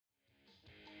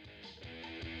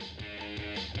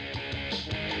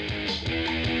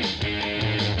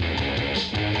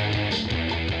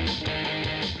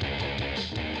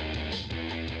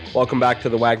Welcome back to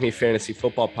the WAGME Fantasy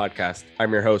Football Podcast.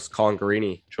 I'm your host, Colin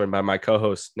Garini, joined by my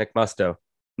co-host, Nick Musto.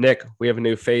 Nick, we have a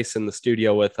new face in the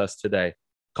studio with us today.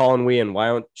 Colin Whean, why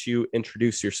don't you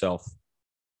introduce yourself?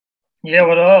 Yeah,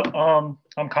 what up?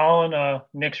 I'm Colin,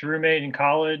 Nick's roommate in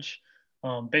college.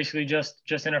 Basically just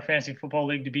in our fantasy football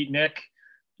league to beat Nick.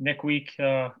 Nick week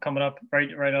coming up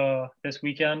right this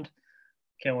weekend.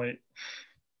 Can't wait.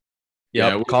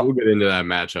 Yeah, we'll get into that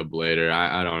matchup later.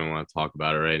 I don't even want to talk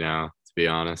about it right now, to be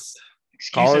honest.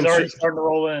 Excuses already starting to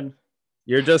roll in.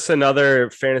 You're just another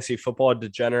fantasy football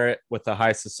degenerate with a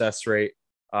high success rate.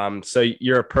 So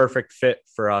you're a perfect fit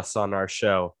for us on our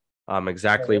show.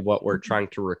 Exactly what we're trying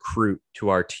to recruit to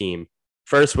our team.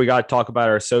 First, we got to talk about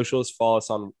our socials. Follow us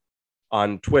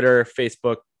on Twitter,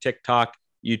 Facebook, TikTok,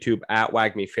 YouTube at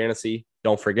WAGME Fantasy.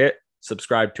 Don't forget,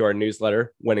 subscribe to our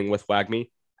newsletter, Winning with WAGME,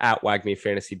 at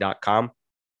wagmefantasy.com.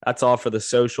 That's all for the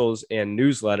socials and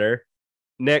newsletter.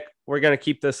 Nick, we're going to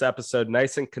keep this episode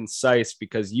nice and concise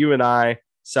because you and I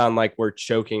sound like we're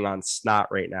choking on snot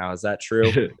right now. Is that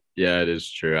true? Yeah, it is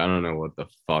true. I don't know what the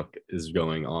fuck is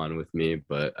going on with me,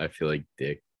 but I feel like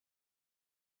dick.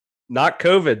 Not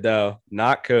COVID, though.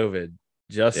 Not COVID.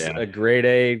 Just a grade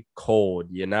A cold,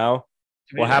 you know?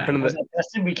 What happened? Was that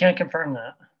tested? We can't confirm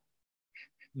that.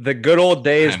 The good old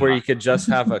days where you could just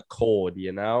have a cold,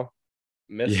 you know?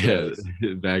 Back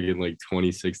in like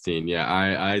 2016. Yeah,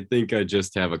 I think I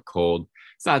just have a cold.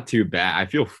 It's not too bad. I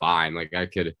feel fine. Like I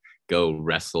could go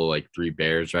wrestle like 3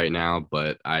 bears right now,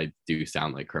 but I do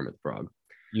sound like Kermit the Frog.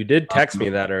 You did text me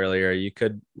that earlier. You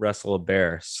could wrestle a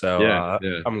bear. So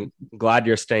I'm glad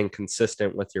you're staying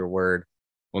consistent with your word.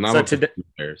 Well, now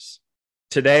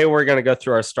today we're going to go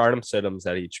through our stardom situms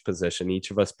at each position.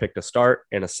 Each of us picked a start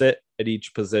and a sit at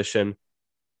each position.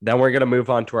 Then we're going to move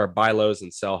on to our buy lows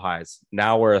and sell highs.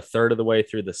 Now we're a third of the way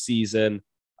through the season.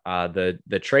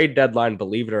 The trade deadline,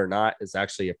 believe it or not, is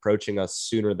actually approaching us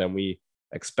sooner than we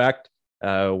expect.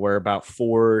 We're about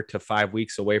 4 to 5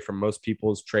 weeks away from most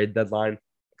people's trade deadline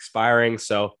expiring.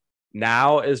 So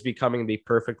now is becoming the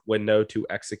perfect window to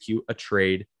execute a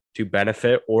trade to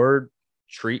benefit or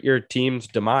treat your team's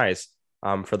demise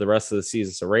for the rest of the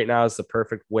season. So right now is the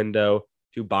perfect window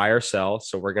to buy or sell.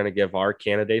 So we're going to give our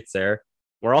candidates there.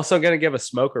 We're also going to give a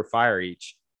smoke or fire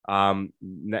each.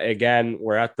 Again,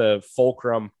 we're at the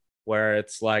fulcrum where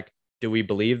it's like, do we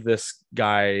believe this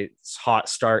guy's hot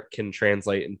start can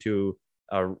translate into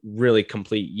a really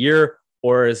complete year,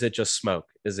 or is it just smoke?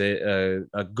 Is it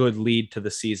a good lead to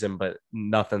the season, but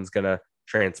nothing's going to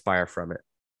transpire from it?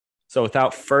 So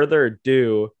without further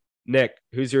ado, Nick,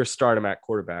 who's your stardom at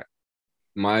quarterback?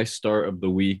 My start of the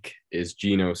week is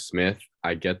Geno Smith.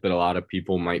 I get that a lot of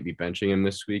people might be benching him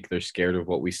this week. They're scared of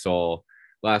what we saw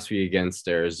last week against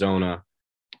Arizona.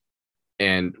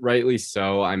 And rightly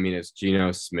so. I mean, it's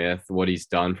Geno Smith. What he's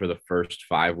done for the first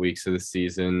 5 weeks of the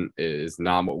season is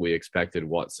not what we expected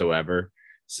whatsoever.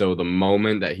 So the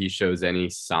moment that he shows any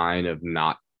sign of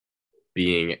not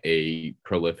being a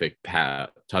prolific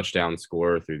touchdown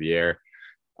scorer through the air,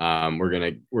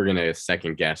 we're gonna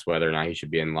second guess whether or not he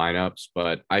should be in lineups.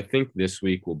 But I think this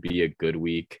week will be a good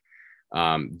week.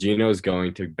 Geno is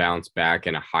going to bounce back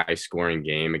in a high scoring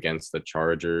game against the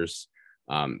Chargers.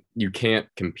 You can't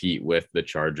compete with the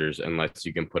Chargers unless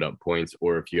you can put up points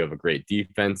or if you have a great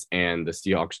defense, and the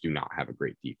Seahawks do not have a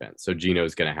great defense. So Geno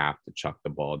is going to have to chuck the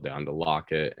ball down to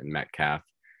Lockett and Metcalf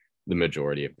the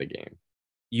majority of the game.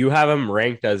 You have him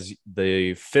ranked as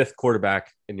the 5th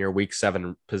quarterback in your week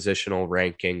 7 positional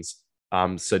rankings.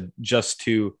 So just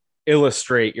to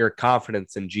illustrate your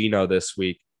confidence in Geno this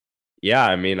week, yeah,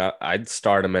 I mean, I'd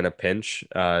start him in a pinch.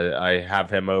 I have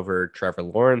him over Trevor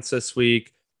Lawrence this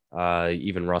week,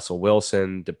 even Russell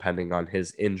Wilson, depending on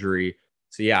his injury.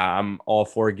 So, yeah, I'm all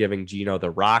for giving Geno the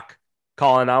rock.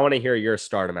 Colin, I want to hear your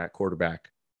stardom at quarterback.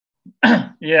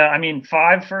 Yeah, I mean,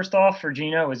 5 first off for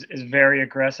Geno is very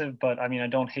aggressive, but I mean, I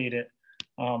don't hate it.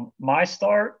 My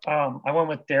start, I went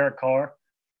with Derek Carr.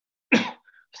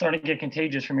 Starting to get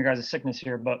contagious from your guys' sickness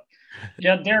here, but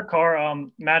yeah, Derek Carr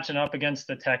matching up against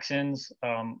the Texans.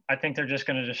 I think they're just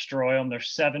going to destroy them. They're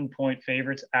 7-point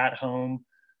favorites at home,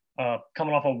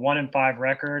 coming off a 1-5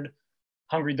 record.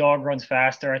 Hungry dog runs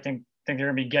faster. I think they're going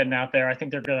to be getting out there. I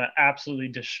think they're going to absolutely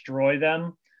destroy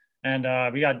them.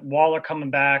 And we got Waller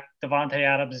coming back. Devontae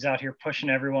Adams is out here pushing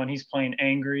everyone. He's playing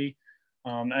angry.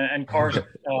 And Carr's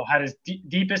had his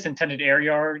deepest intended air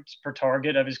yards per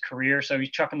target of his career, so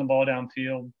he's chucking the ball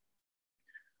downfield.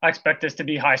 I expect this to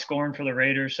be high scoring for the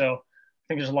Raiders, so I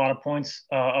think there's a lot of points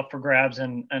up for grabs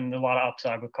and a lot of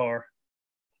upside with Carr.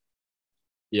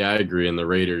 Yeah, I agree. And the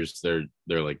Raiders, they're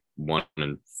like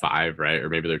 1-5, right? Or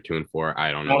maybe they're 2-4.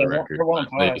 I don't know the record. They're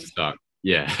 1-5. They suck.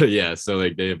 Yeah, yeah. So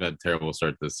like they have had terrible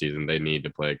start this season. They need to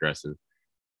play aggressive.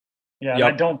 Yeah, and I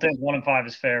Yep. don't think 1-5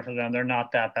 is fair for them. They're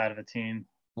not that bad of a team.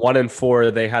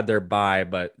 1-4, they had their bye,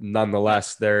 but Yeah.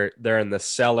 nonetheless, they're in the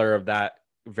cellar of that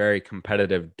very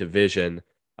competitive division.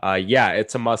 Yeah,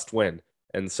 it's a must win.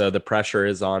 And so the pressure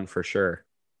is on for sure.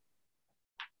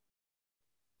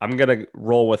 I'm gonna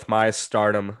roll with my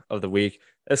stardom of the week.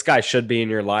 This guy should be in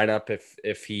your lineup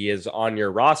if he is on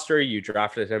your roster. You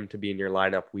drafted him to be in your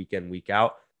lineup week in, week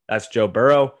out. That's Joe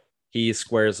Burrow. He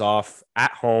squares off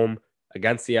at home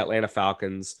against the Atlanta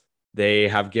Falcons. They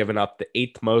have given up the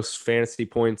eighth most fantasy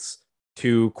points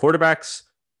to quarterbacks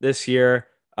this year.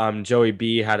 Joey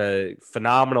B had a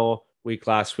phenomenal week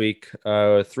last week,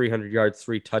 300 yards,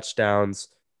 3 touchdowns.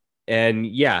 And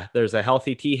yeah, there's a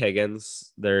healthy T.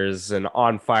 Higgins. There's an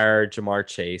on fire Jamar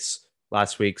Chase.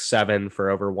 Last week, 7 for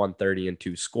over 130 and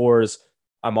 2 scores.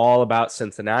 I'm all about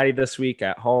Cincinnati this week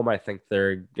at home. I think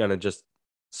they're going to just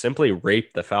simply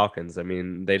rape the Falcons. I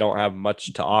mean, they don't have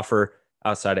much to offer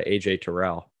outside of AJ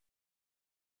Terrell.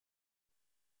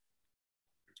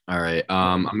 All right.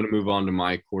 I'm gonna move on to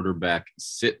my quarterback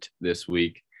sit this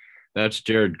week. That's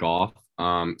Jared Goff.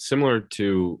 Similar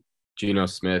to Geno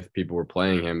Smith, people were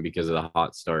playing him because of the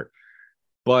hot start,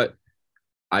 but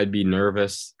I'd be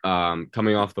nervous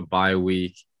coming off the bye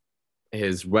week.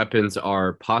 His weapons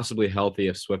are possibly healthy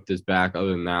if Swift is back.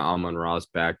 Other than that, Amon-Ra's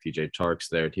back. TJ Chark's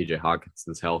there. TJ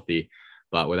Hawkinson's healthy.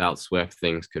 But without Swift,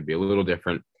 things could be a little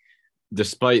different.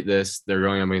 Despite this, they're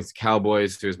going up against the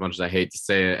Cowboys, who, as much as I hate to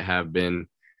say it, have been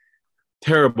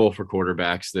terrible for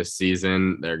quarterbacks this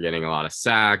season. They're getting a lot of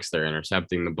sacks. They're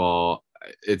intercepting the ball.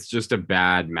 It's just a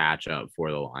bad matchup for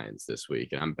the Lions this week,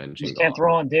 and I'm You benching just can't Goff.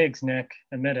 throw on Diggs, Nick.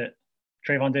 Admit it.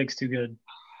 Trayvon Diggs too good.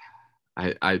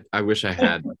 I wish I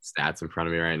had stats in front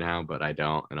of me right now, but I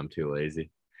don't, and I'm too lazy.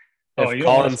 Oh, If you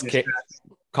don't want to see his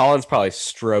Collins probably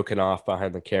stroking off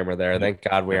behind the camera there. Yeah. Thank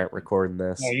God we aren't recording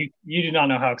this. No, you do not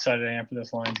know how excited I am for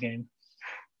this Lions game.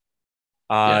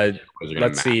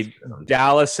 Let's see.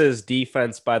 Dallas's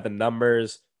defense by the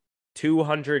numbers,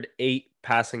 208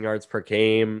 passing yards per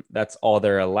game. That's all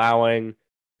they're allowing.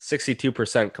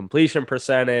 62% completion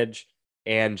percentage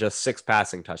and just 6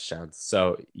 passing touchdowns.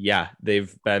 So, yeah,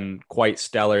 they've been quite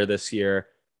stellar this year.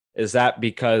 Is that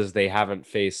because they haven't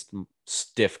faced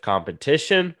stiff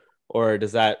competition, or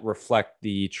does that reflect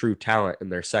the true talent in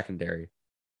their secondary?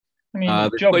 I mean,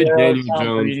 They Joe played Burrow, Daniel Tom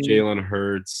Jones, Brady. Jalen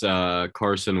Hurts,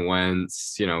 Carson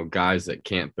Wentz, guys that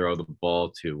can't throw the ball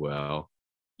too well.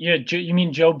 Yeah, you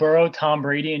mean Joe Burrow, Tom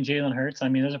Brady, and Jalen Hurts? I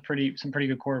mean, those are some pretty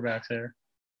good quarterbacks there.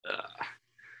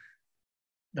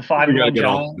 The We gotta 5-1 get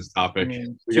off Giants. this topic. I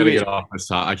mean, We gotta get off this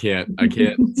topic. I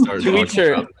can't start To each talking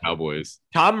their- about the Cowboys.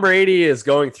 Tom Brady is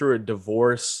going through a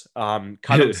divorce.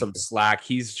 Cut him some slack.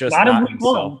 He's just not in not week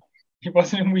himself. 1. He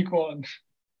wasn't in week 1.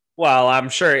 Well, I'm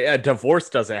sure a divorce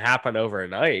doesn't happen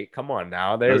overnight. Come on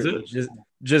now. Does it?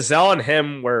 Giselle and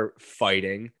him were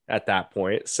fighting at that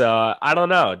point. So I don't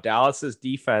know. Dallas's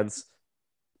defense,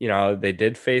 they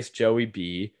did face Joey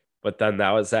B, but then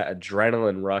that was that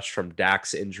adrenaline rush from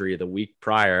Dak's injury the week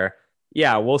prior.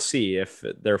 Yeah, we'll see if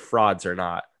they're frauds or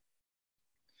not.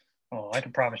 Oh, I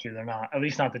can promise you they're not. At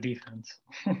least not the defense.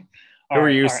 Who are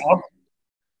you? I'll go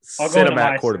Sit into him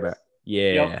my at quarterback.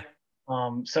 Yeah. Yep.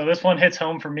 So this one hits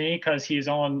home for me because he's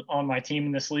on my team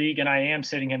in this league, and I am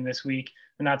sitting him this week,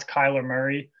 and that's Kyler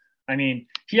Murray. I mean,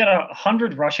 he had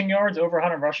 100 rushing yards, over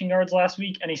 100 rushing yards last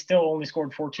week, and he still only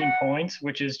scored 14 points,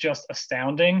 which is just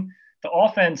astounding. The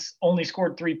offense only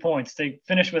scored 3 points. They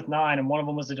finished with 9, and one of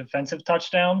them was a defensive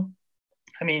touchdown.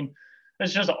 I mean,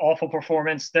 it's just an awful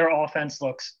performance. Their offense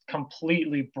looks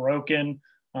completely broken,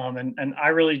 and I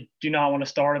really do not want to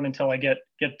start him until I get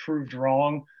proved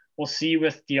wrong. We'll see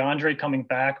with DeAndre coming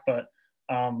back, but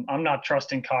I'm not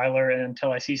trusting Kyler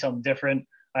until I see something different.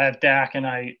 I have Dak, and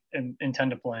I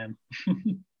intend to play him.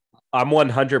 I'm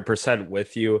 100%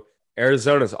 with you.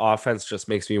 Arizona's offense just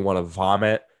makes me want to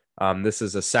vomit. This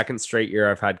is a second straight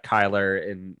year I've had Kyler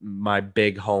in my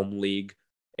big home league,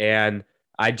 and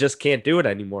I just can't do it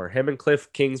anymore. Him and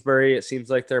Cliff Kingsbury, it seems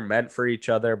like they're meant for each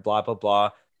other, blah, blah, blah.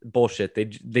 Bullshit.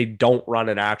 They don't run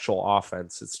an actual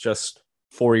offense. It's just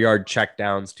 4-yard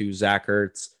checkdowns to Zach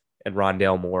Ertz and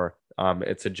Rondale Moore.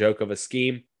 It's a joke of a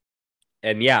scheme.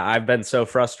 And yeah, I've been so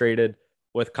frustrated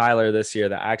with Kyler this year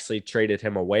that I actually traded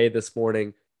him away this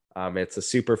morning. It's a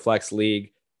super flex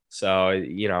league. So,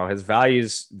 his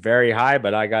value's very high,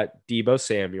 but I got Deebo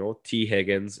Samuel, T.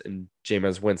 Higgins, and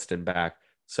Jameis Winston back.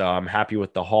 So I'm happy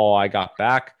with the haul I got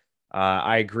back.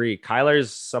 I agree.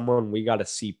 Kyler's someone we got to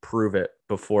see prove it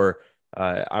before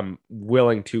I'm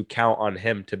willing to count on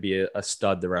him to be a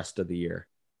stud the rest of the year.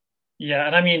 Yeah,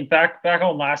 and I mean back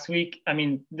on last week, I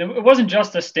mean it wasn't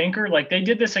just a stinker. Like they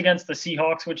did this against the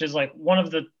Seahawks, which is like one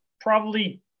of the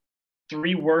probably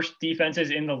three worst defenses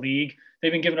in the league.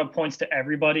 They've been giving up points to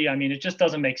everybody. I mean, it just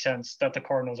doesn't make sense that the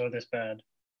Cardinals are this bad.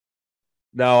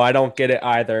 No, I don't get it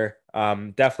either.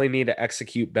 Definitely need to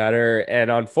execute better. And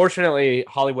unfortunately,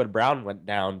 Hollywood Brown went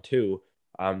down too.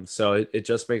 So it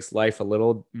just makes life a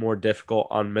little more difficult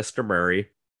on Mr. Murray.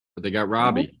 But they got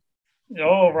Robbie.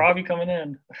 Oh, Robbie coming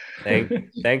in.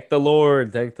 Thank the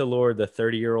Lord. Thank the Lord. The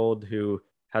 30-year-old who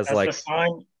has That's like the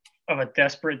sign of a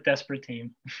desperate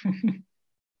team.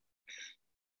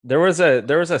 there was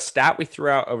a stat we threw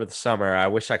out over the summer. I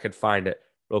wish I could find it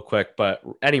real quick. But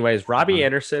anyways, Robbie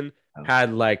Anderson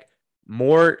had like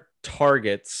more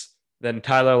targets than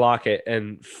Tyler Lockett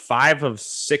in 5 of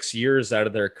 6 years out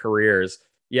of their careers,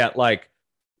 yet like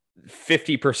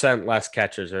 50% less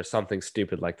catches or something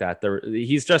stupid like that.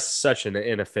 He's just such an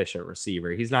inefficient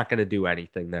receiver. He's not going to do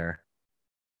anything there.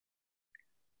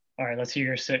 All right, let's hear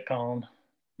your sit, Colin.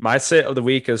 My sit of the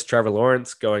week is Trevor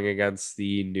Lawrence going against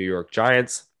the New York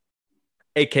Giants,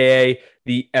 aka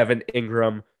the Evan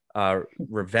Ingram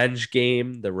revenge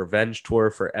game, the revenge tour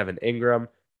for Evan Ingram.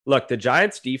 Look, the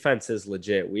Giants defense is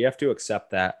legit. We have to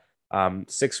accept that.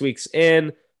 6 weeks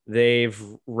in, they've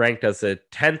ranked as the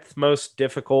 10th most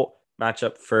difficult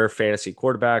matchup for fantasy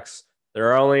quarterbacks.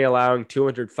 They're only allowing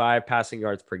 205 passing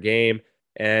yards per game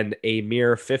and a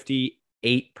mere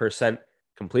 58%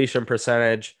 completion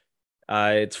percentage.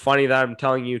 It's funny that I'm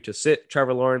telling you to sit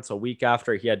Trevor Lawrence a week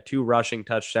after he had 2 rushing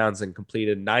touchdowns and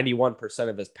completed 91%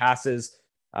 of his passes.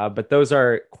 But those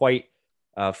are quite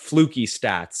fluky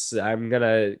stats. I'm going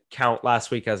to count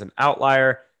last week as an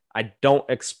outlier. I don't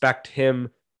expect him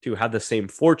to have the same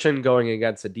fortune going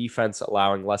against a defense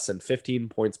allowing less than 15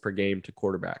 points per game to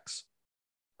quarterbacks.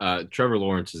 Trevor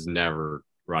Lawrence is never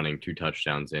running 2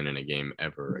 touchdowns in a game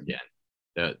ever again.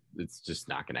 It's just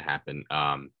not going to happen.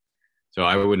 So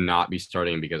I would not be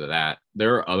starting because of that.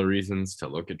 There are other reasons to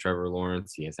look at Trevor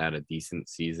Lawrence. He has had a decent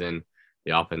season.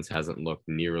 The offense hasn't looked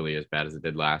nearly as bad as it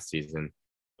did last season.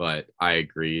 But I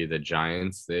agree, the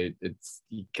Giants,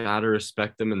 you gotta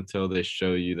respect them until they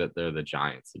show you that they're the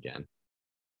Giants again.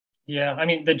 Yeah, I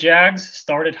mean the Jags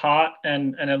started hot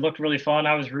and it looked really fun.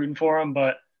 I was rooting for them,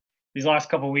 but these last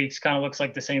couple of weeks kind of looks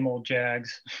like the same old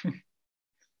Jags.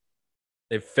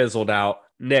 They've fizzled out.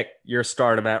 Nick, your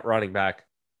stardom at running back.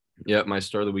 Yep, my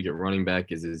start of the week at running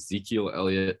back is Ezekiel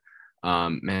Elliott.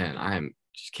 Man, I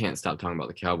just can't stop talking about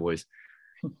the Cowboys.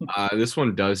 This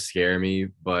one does scare me,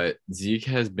 but Zeke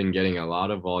has been getting a lot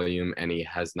of volume, and he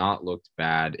has not looked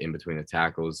bad in between the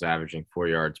tackles, averaging 4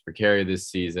 yards per carry this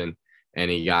season. And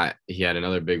he had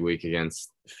another big week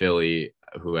against Philly,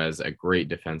 who has a great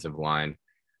defensive line.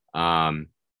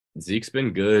 Zeke's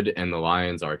been good, and the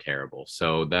Lions are terrible.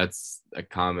 So that's a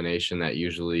combination that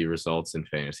usually results in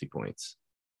fantasy points.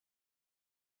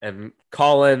 And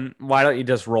Colin, why don't you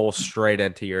just roll straight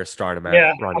into your stardom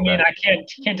at running back? I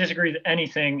can't disagree with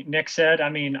anything Nick said. I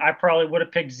mean, I probably would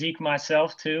have picked Zeke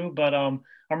myself too, but I'm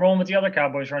rolling with the other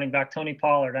Cowboys running back, Tony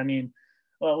Pollard. I mean,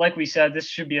 like we said, this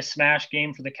should be a smash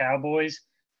game for the Cowboys.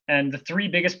 And the 3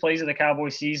 biggest plays of the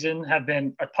Cowboys season have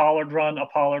been a Pollard run,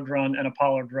 and a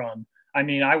Pollard run. I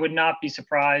mean, I would not be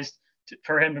surprised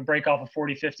for him to break off a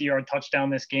 40, 50-yard touchdown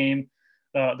this game.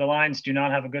 The Lions do not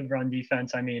have a good run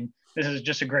defense. I mean, this is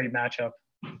just a great matchup.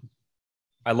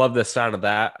 I love the sound of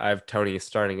that. I have Tony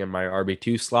starting in my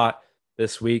RB2 slot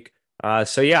this week.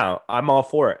 So yeah, I'm all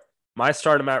for it. My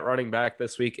stardom at running back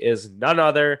this week is none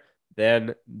other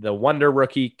than the wonder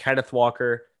rookie, Kenneth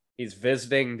Walker. He's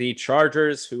visiting the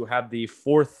Chargers, who have the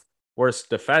 4th worst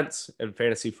defense in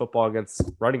fantasy football against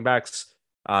running backs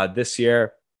this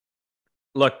year.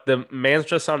 Look, the man's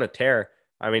just on a tear.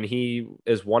 I mean, he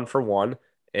is 1 for 1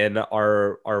 in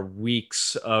our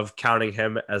weeks of counting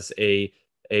him as a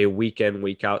week in,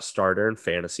 week out starter in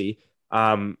fantasy.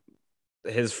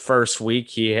 His first week,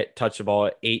 he touched the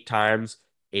ball 8 times,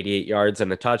 88 yards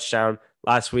and a touchdown.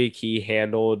 Last week, he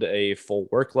handled a full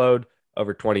workload,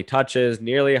 over 20 touches,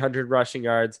 nearly 100 rushing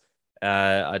yards,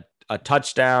 a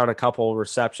touchdown, a couple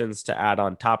receptions to add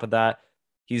on top of that.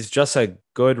 He's just a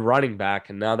good running back.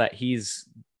 And now that he's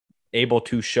able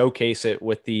to showcase it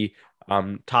with the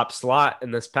top slot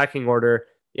in this pecking order,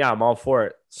 yeah, I'm all for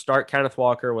it. Start Kenneth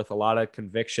Walker with a lot of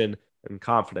conviction and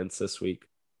confidence this week.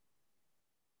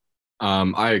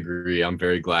 I agree. I'm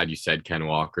very glad you said Ken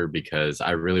Walker because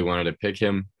I really wanted to pick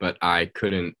him, but I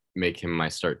couldn't make him my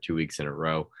start 2 weeks in a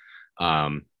row.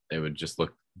 It would just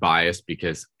look biased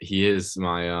because he is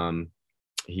my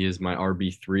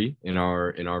RB3 in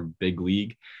our big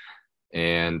league,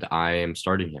 and I am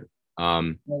starting him.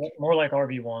 More like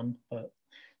RB1, but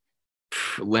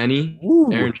Lenny,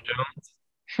 Ooh. Aaron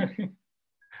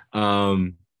Jones.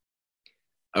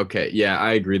 Okay, yeah,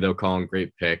 I agree though, Colin.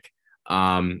 Great pick.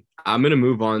 I'm gonna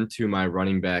move on to my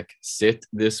running back sit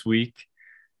this week.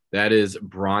 That is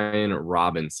Brian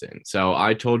Robinson. So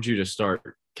I told you to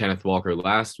start Kenneth Walker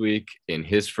last week in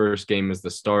his first game as the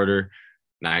starter,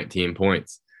 19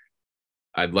 points.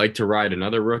 I'd like to ride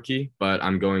another rookie, but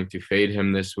I'm going to fade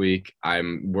him this week.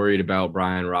 I'm worried about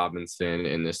Brian Robinson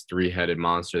and this three-headed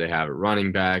monster they have at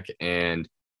running back. And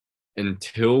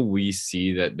until we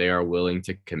see that they are willing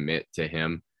to commit to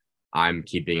him, I'm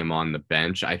keeping him on the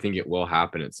bench. I think it will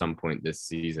happen at some point this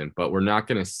season, but we're not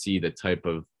going to see the type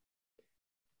of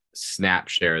snap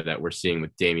share that we're seeing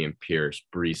with Dameon Pierce,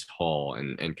 Breece Hall,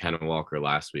 and Kenneth Walker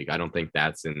last week. I don't think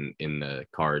that's in the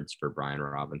cards for Brian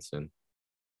Robinson.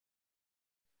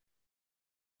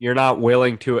 You're not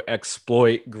willing to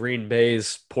exploit Green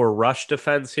Bay's poor rush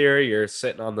defense here. You're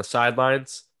sitting on the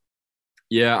sidelines.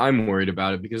 Yeah, I'm worried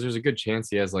about it because there's a good chance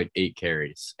he has like 8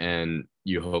 carries, and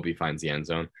you hope he finds the end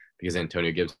zone because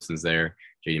Antonio Gibson's there,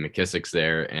 J.D. McKissick's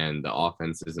there, and the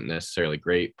offense isn't necessarily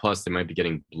great. Plus, they might be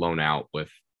getting blown out with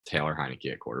Taylor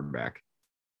Heinicke at quarterback.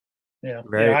 Yeah,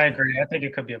 Right. yeah, I agree. I think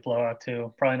it could be a blowout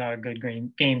too. Probably not a good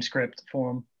game script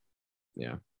for him.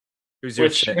 Yeah. Who's your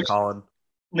sit, Colin?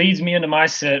 Leads me into my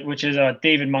sit, which is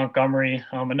David Montgomery.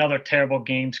 Another terrible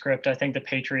game script. I think the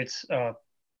Patriots,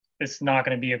 it's not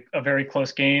going to be a very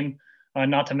close game.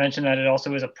 Not to mention that it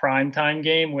also is a primetime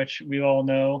game, which we all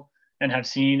know and have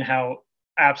seen how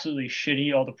absolutely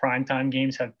shitty all the primetime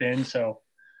games have been. So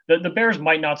the Bears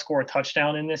might not score a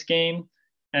touchdown in this game.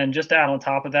 And just to add on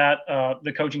top of that,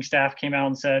 the coaching staff came out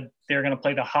and said they're going to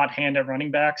play the hot hand at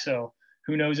running back. So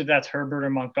who knows if that's Herbert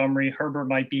or Montgomery. Herbert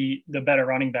might be the better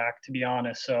running back, to be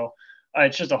honest. So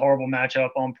it's just a horrible matchup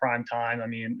on prime time. I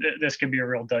mean, this could be a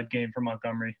real dud game for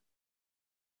Montgomery.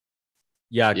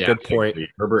 Yeah, good point.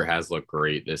 Herbert has looked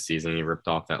great this season. He ripped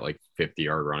off that like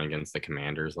 50-yard run against the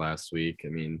Commanders last week. I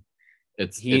mean,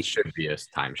 it should be a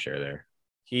timeshare there.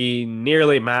 He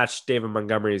nearly matched David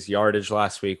Montgomery's yardage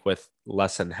last week with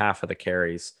less than half of the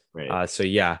carries. Right. So,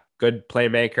 yeah, good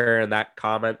playmaker. And that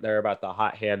comment there about the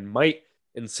hot hand might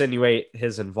insinuate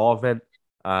his involvement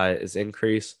is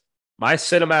increased. My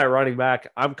sit him at running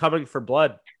back, I'm coming for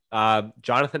blood.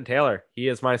 Jonathan Taylor, he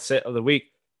is my sit of the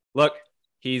week. Look,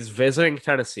 he's visiting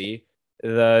Tennessee.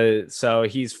 So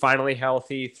he's finally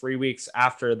healthy 3 weeks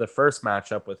after the first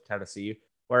matchup with Tennessee,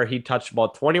 where he touched the ball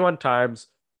 21 times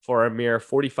for a mere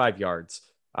 45 yards.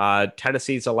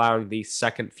 Tennessee's allowing the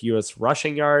second fewest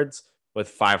rushing yards with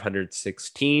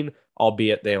 516,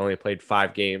 albeit they only played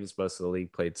 5 games. Most of the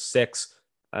league played 6.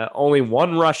 Only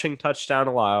 1 rushing touchdown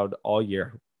allowed all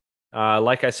year.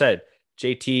 Like I said,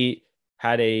 JT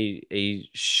had a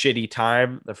shitty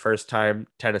time the first time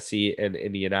Tennessee and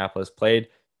Indianapolis played.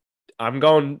 I'm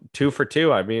going 2 for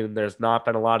 2. I mean, there's not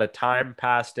been a lot of time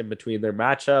passed in between their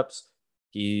matchups.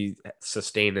 He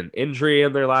sustained an injury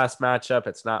in their last matchup.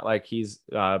 It's not like he's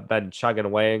been chugging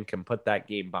away and can put that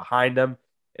game behind him.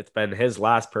 It's been his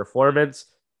last performance.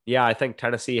 Yeah, I think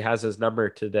Tennessee has his number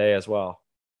today as well.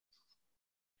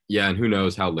 Yeah, and who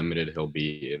knows how limited he'll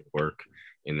be in work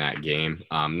in that game.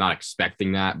 I'm not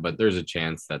expecting that, but there's a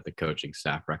chance that the coaching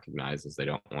staff recognizes they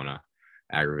don't want to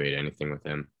aggravate anything with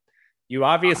him. You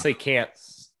obviously can't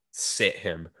sit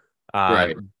him.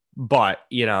 Right. But,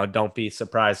 don't be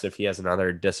surprised if he has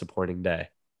another disappointing day.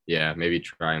 Yeah, maybe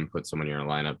try and put someone in your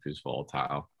lineup who's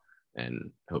volatile,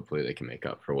 and hopefully they can make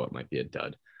up for what might be a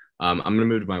dud. I'm going to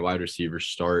move to my wide receiver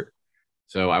start.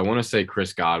 So I want to say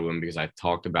Chris Godwin because I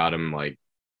talked about him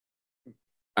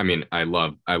I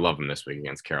love him this week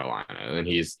against Carolina, and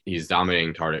he's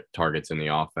dominating targets in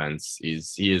the offense.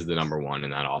 He is the number one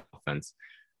in that offense,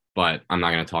 but I'm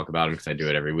not going to talk about him because I do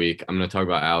it every week. I'm going to talk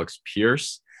about Alex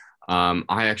Pierce.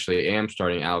 I actually am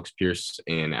starting Alex Pierce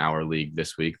in our league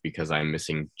this week because I'm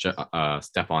missing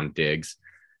Stephon Diggs,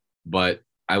 but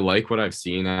I like what I've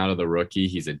seen out of the rookie.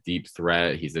 He's a deep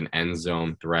threat. He's an end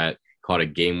zone threat, caught a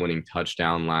game-winning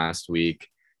touchdown last week,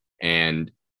 and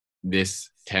this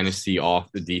Tennessee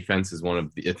off the defense is I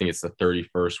think it's the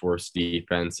 31st worst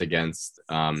defense against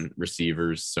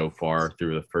receivers so far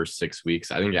through the first 6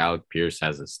 weeks. I think Alec Pierce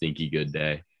has a sneaky good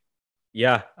day.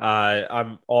 Yeah,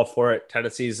 I'm all for it.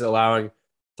 Tennessee's allowing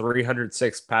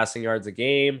 306 passing yards a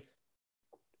game,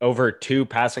 over 2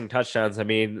 passing touchdowns. I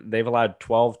mean, they've allowed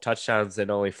 12 touchdowns in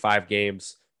only 5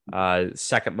 games,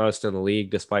 second most in the league,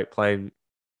 despite playing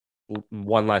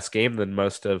 1 less game than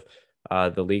most of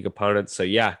the league opponents. So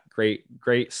yeah,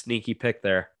 great sneaky pick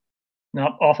there.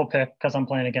 No, awful pick because I'm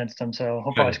playing against him. So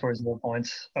hopefully I score 0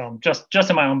 points. Just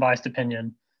in my own biased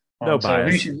opinion. No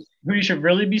bias. So who you should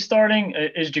really be starting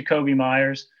is Jacoby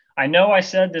Myers. I know I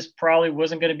said this probably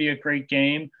wasn't going to be a great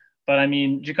game, but I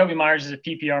mean, Jacoby Myers is a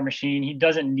PPR machine. He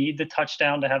doesn't need the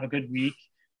touchdown to have a good week.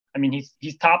 I mean,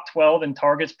 he's top 12 in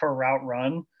targets per route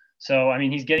run. So, I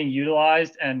mean, he's getting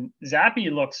utilized, and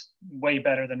Zappy looks way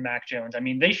better than Mac Jones. I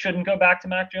mean, they shouldn't go back to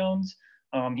Mac Jones.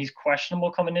 He's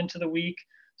questionable coming into the week.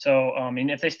 So, I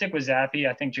mean, if they stick with Zappy,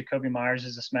 I think Jacoby Myers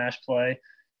is a smash play.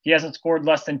 He hasn't scored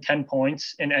less than 10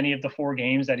 points in any of the 4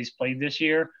 games that he's played this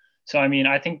year. So, I mean,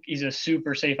 I think he's a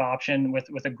super safe option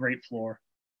with a great floor.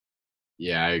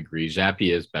 Yeah, I agree.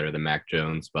 Zappy is better than Mac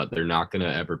Jones, but they're not going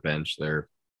to ever bench their,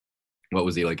 what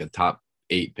was he, like a top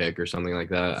 8 pick or something like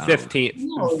that?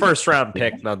 15th, first round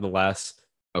pick, nonetheless.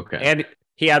 Okay. And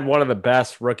he had one of the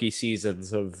best rookie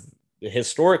seasons of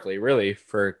historically, really,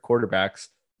 for quarterbacks.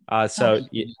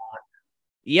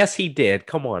 Yes, he did.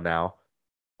 Come on now.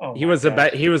 Oh, he was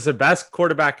the best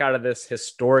quarterback out of this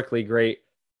historically great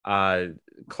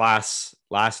class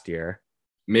last year.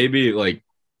 Maybe like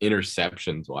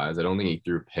interceptions wise, I don't think he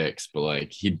threw picks, but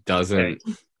like he doesn't.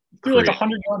 He threw like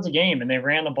 100 yards a game, and they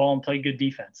ran the ball and played good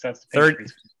defense. That's the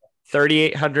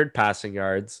 3,800 passing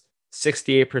yards,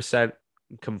 68%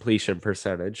 completion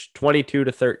percentage,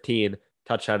 22-13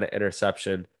 touchdown to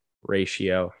interception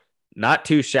ratio. Not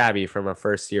too shabby from a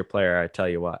first-year player, I tell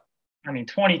you what. I mean,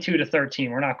 22-13.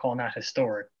 We're not calling that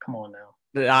historic. Come on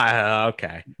now.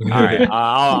 Okay. All right.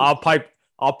 I'll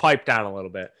pipe down a little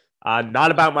bit.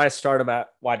 Not about my stardom at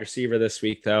wide receiver this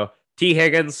week, though. T.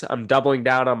 Higgins, I'm doubling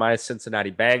down on my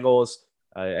Cincinnati Bengals.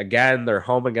 Again, they're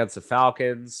home against the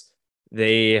Falcons.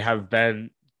 They have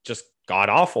been just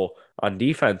god-awful on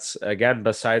defense. Again,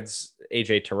 besides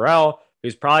A.J. Terrell,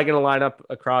 who's probably going to line up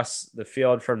across the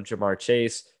field from Jamar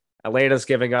Chase. Atlanta's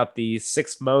giving up the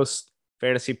 6th most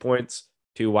fantasy points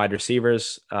to wide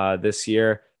receivers this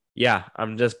year. Yeah,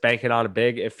 I'm just banking on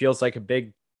it feels like a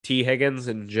big T. Higgins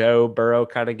and Joe Burrow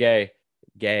kind of day.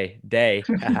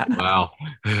 Wow.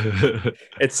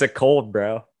 It's a cold,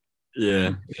 bro.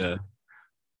 Yeah.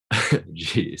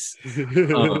 Jeez.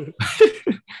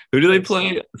 Who do they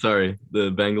play? Sorry,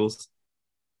 the Bengals?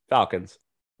 Falcons.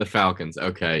 The Falcons.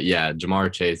 Okay. Yeah.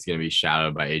 Jamar Chase is going to be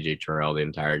shadowed by A.J. Terrell the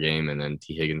entire game, and then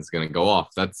T. Higgins is going to go off.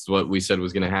 That's what we said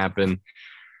was going to happen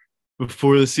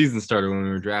before the season started when we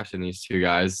were drafting these two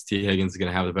guys. T. Higgins is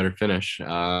going to have a better finish.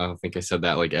 I think I said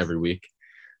that like every week.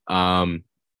 I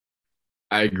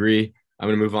agree. I'm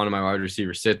going to move on to my wide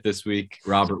receiver sit this week,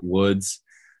 Robert Woods.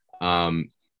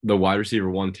 The wide receiver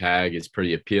 1 tag is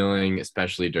pretty appealing,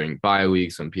 especially during bye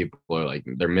weeks when people are like,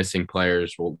 they're missing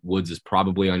players. Well, Woods is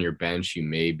probably on your bench. You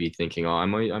may be thinking, oh, I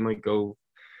might go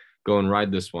and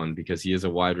ride this one because he is a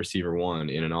wide receiver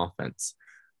 1 in an offense.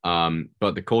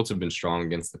 But the Colts have been strong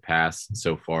against the pass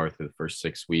so far through the first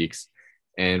 6 weeks.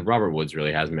 And Robert Woods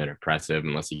really hasn't been impressive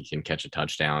unless he can catch a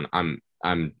touchdown.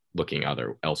 I'm looking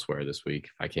elsewhere this week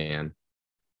if I can.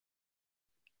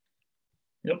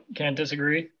 Yep, can't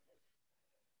disagree.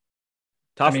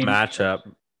 Tough matchup.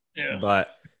 Yeah. But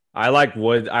I like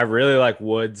Woods. I really like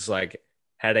Woods like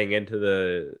heading into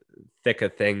the thick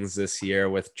of things this year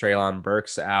with Treylon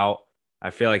Burks out. I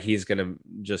feel like he's going to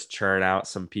just churn out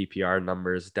some PPR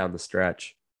numbers down the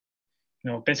stretch.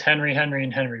 It's Henry,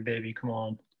 baby. Come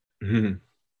on.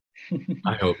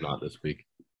 I hope not this week.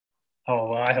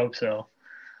 Oh, well, I hope so.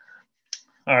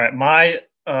 All right. My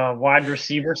wide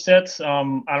receiver sits. I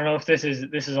don't know if this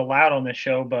is allowed on this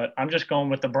show, but I'm just going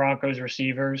with the Broncos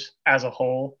receivers as a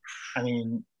whole. I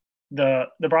mean, the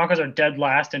Broncos are dead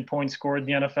last in points scored in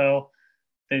the NFL.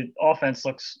 The offense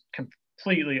looks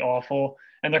completely awful,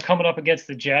 and they're coming up against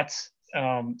the Jets.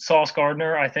 Sauce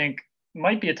Gardner, I think,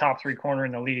 might be a top 3 corner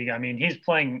in the league. I mean, he's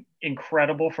playing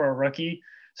incredible for a rookie,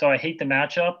 so I hate the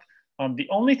matchup. The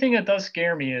only thing that does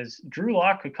scare me is Drew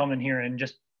Lock could come in here and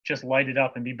just light it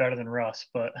up and be better than Russ,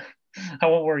 but I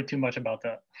won't worry too much about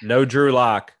that. No Drew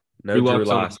Lock. Drew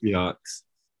Lock. Seahawks.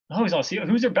 Oh, he's on Seahawks.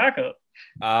 Who's their backup?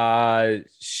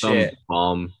 Shit.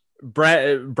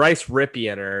 Bryce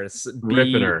Ripien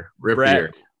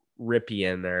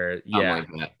Ripien. Yeah. Like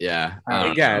that. Yeah.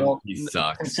 Again, he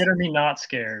sucks. Consider me not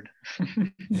scared.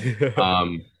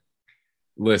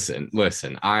 Listen,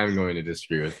 I'm going to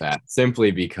disagree with that simply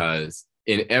because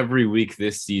in every week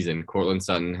this season, Courtland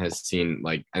Sutton has seen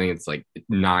I think it's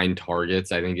 9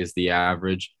 targets, I think is the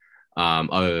average.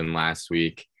 Other than last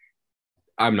week,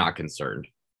 I'm not concerned.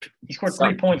 He scored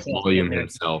 3 points last week.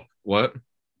 Himself. What? He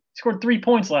scored 3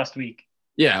 points last week.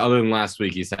 Yeah, other than last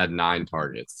week, he's had 9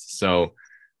 targets. So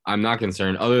I'm not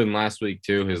concerned. Other than last week,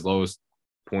 too, his lowest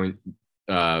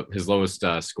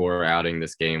score outing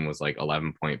this game was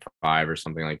 11.5 or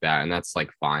something like that. And that's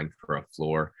fine for a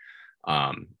floor.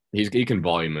 He can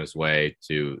volume his way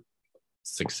to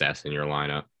success in your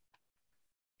lineup.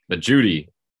 But Judy,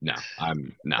 No,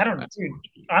 I'm no. I don't know, dude.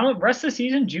 I don't. Rest of the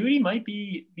season, Judy might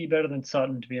be better than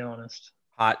Sutton, to be honest.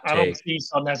 Hot I don't take. see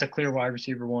Sutton as a clear wide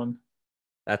receiver one.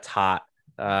 That's hot.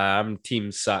 I'm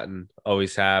Team Sutton.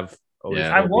 Always have. Always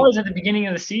Yeah. I will be. was at the beginning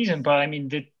of the season, but I mean,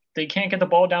 they can't get the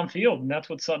ball downfield, and that's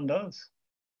what Sutton does.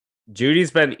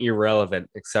 Judy's been irrelevant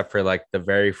except for like the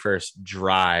very first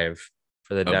drive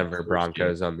for the Denver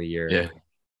Broncos on the year. Yeah.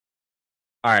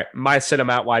 All right, my sit him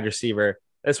out wide receiver.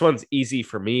 This one's easy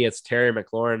for me. It's Terry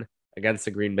McLaurin against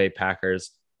the Green Bay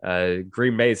Packers.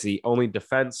 Green Bay is the only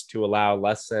defense to allow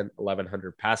less than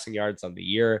 1,100 passing yards on the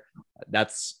year.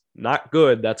 That's not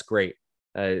good. That's great.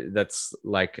 That's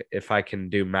like, if I can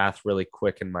do math really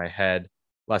quick in my head,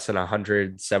 less than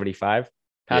 175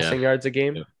 passing yards a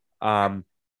game. Yeah.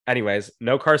 Anyways,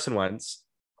 no Carson Wentz.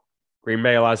 Green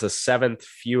Bay allows the 7th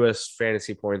fewest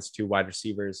fantasy points to wide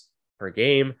receivers per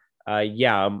game.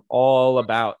 I'm all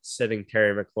about sitting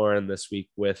Terry McLaurin this week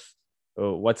with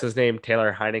what's his name?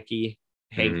 Taylor Heineke,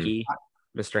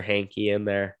 Mr. Hankey in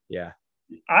there. Yeah.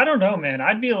 I don't know, man.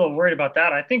 I'd be a little worried about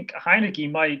that. I think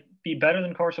Heineke might be better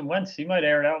than Carson Wentz. He might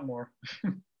air it out more.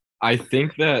 I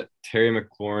think that Terry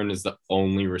McLaurin is the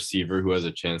only receiver who has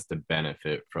a chance to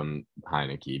benefit from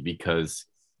Heineke because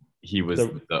he was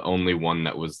the only one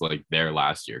that was like there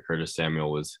last year. Curtis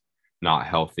Samuel was not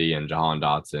healthy and Jahan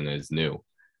Dotson is new.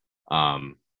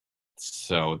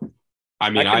 So, I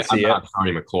mean, I'm not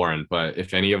starting McLaurin, but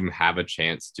if any of them have a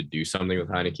chance to do something with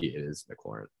Heineke, it is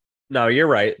McLaurin. No, you're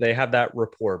right. They have that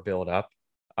rapport build up.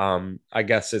 I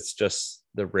guess it's just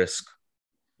the risk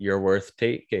you're worth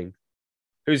taking.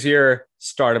 Who's your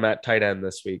stardom at tight end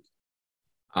this week?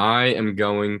 I am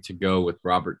going to go with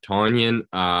Robert Tonyan.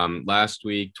 Last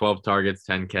week, 12 targets,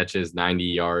 10 catches, 90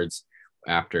 yards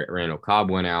after Randall Cobb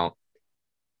went out.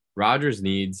 Rodgers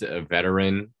needs a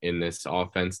veteran in this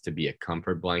offense to be a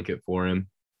comfort blanket for him.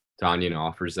 Tonyan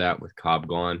offers that with Cobb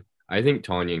gone. I think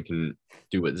Tonyan can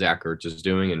do what Zach Ertz is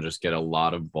doing and just get a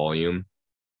lot of volume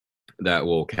that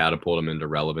will catapult him into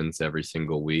relevance every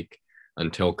single week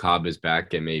until Cobb is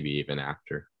back and maybe even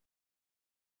after.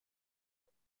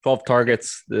 12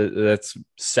 targets. That's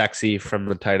sexy from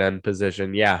the tight end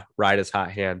position. Yeah, ride his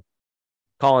hot hand.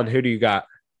 Colin, who do you got?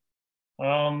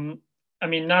 I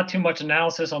mean, not too much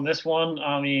analysis on this one.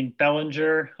 I mean,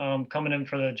 Bellinger coming in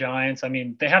for the Giants. I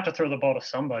mean, they have to throw the ball to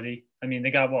somebody. I mean,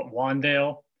 they got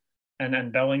Wandale and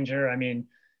then Bellinger. I mean,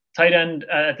 tight end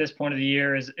at this point of the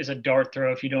year is a dart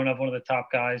throw if you don't have one of the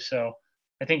top guys. So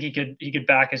I think he could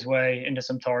back his way into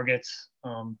some targets.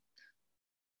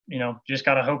 Just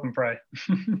gotta hope and pray.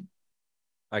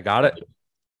 I got it.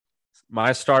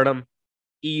 My stardom,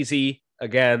 easy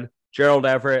again. Gerald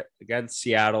Everett against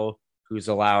Seattle, who's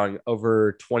allowing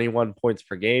over 21 points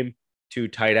per game to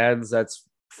tight ends. That's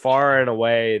far and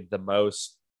away the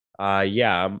most.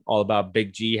 I'm all about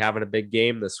Big G having a big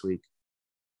game this week.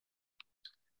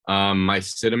 My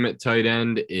sit-em at tight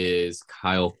end is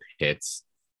Kyle Pitts.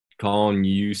 Colin,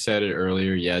 you said it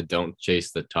earlier. Yeah, don't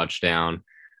chase the touchdown.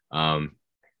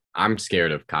 I'm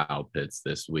scared of Kyle Pitts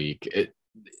this week.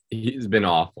 He's been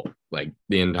awful like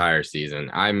the entire season.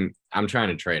 I'm trying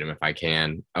to trade him if I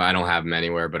can. I don't have him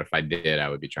anywhere, but if I did, I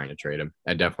would be trying to trade him.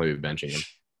 I'd definitely be benching him.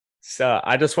 So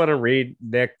I just want to read,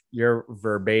 Nick, your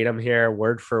verbatim here,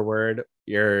 word for word,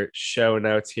 your show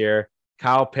notes here.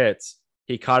 Kyle Pitts,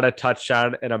 he caught a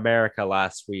touchdown in America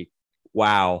last week.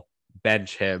 Wow.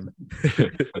 Bench him.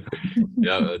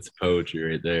 Yeah, that's poetry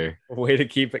right there. Way to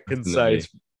keep it concise.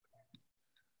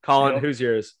 Colin, who's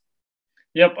yours?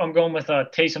 Yep, I'm going with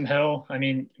Taysom Hill. I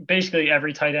mean, basically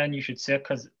every tight end you should sit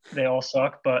because they all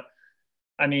suck. But,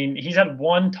 I mean, he's had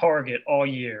one target all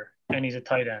year, and he's a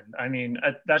tight end. I mean,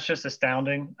 that's just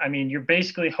astounding. I mean, you're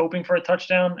basically hoping for a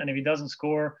touchdown, and if he doesn't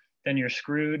score, then you're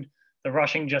screwed. The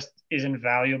rushing just is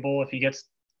invaluable. If he gets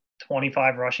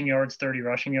 25 rushing yards, 30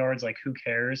 rushing yards, like, who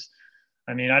cares?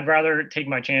 I mean, I'd rather take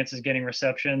my chances getting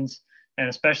receptions, and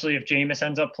especially if Jameis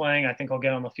ends up playing, I think he'll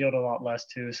get on the field a lot less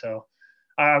too. So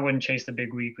I wouldn't chase the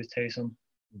big week with Taysom.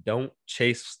 Don't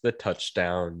chase the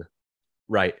touchdown.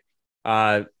 Right.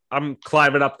 I'm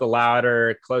climbing up the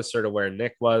ladder closer to where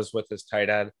Nick was with his tight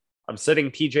end. I'm sitting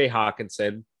TJ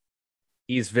Hawkinson.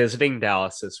 He's visiting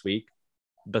Dallas this week.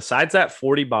 Besides that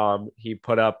 40 bomb he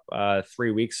put up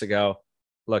 3 weeks ago,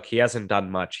 look, he hasn't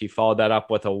done much. He followed that up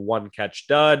with a 1-catch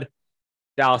dud.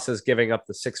 Dallas is giving up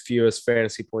the 6th fewest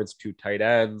fantasy points to tight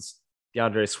ends.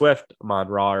 DeAndre Swift,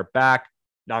 Amon-Ra are back.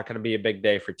 Not going to be a big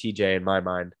day for TJ in my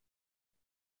mind.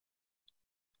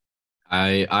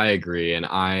 I agree, and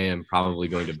I am probably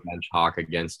going to bench Hawk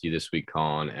against you this week,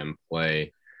 Colin, and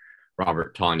play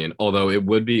Robert Tonyan. Although it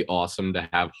would be awesome to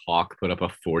have Hawk put up a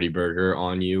 40 burger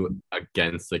on you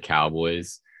against the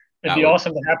Cowboys. It'd be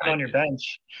awesome to happen on your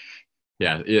bench.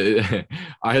 Yeah.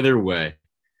 Either way.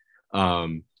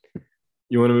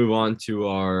 You want to move on to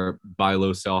our buy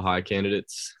low, sell high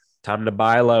candidates? Time to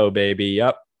buy low, baby.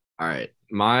 Yep. All right.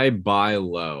 My buy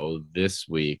low this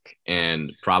week,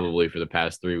 and probably for the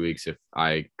past 3 weeks, if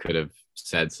I could have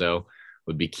said so,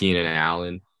 would be Keenan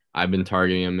Allen. I've been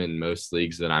targeting him in most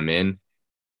leagues that I'm in.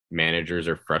 Managers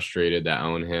are frustrated that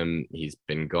own him. He's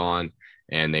been gone,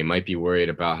 and they might be worried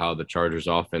about how the Chargers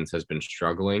offense has been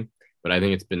struggling. But I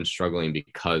think it's been struggling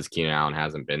because Keenan Allen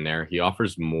hasn't been there. He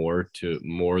offers more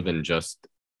than just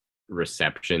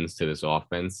receptions to this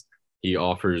offense. He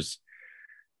offers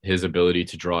his ability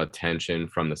to draw attention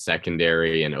from the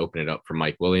secondary and open it up for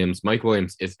Mike Williams. Mike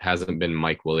Williams hasn't been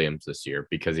Mike Williams this year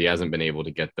because he hasn't been able to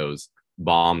get those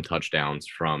bomb touchdowns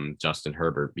from Justin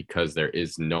Herbert because there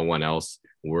is no one else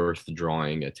worth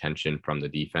drawing attention from the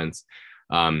defense.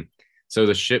 So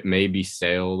the ship may be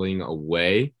sailing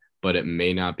away, but it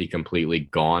may not be completely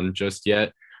gone just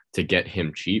yet to get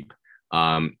him cheap.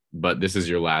 But this is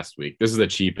your last week. This is the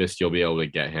cheapest you'll be able to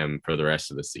get him for the rest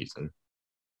of the season.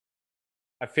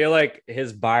 I feel like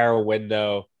his buyer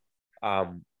window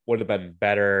would have been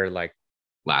better like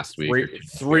last week.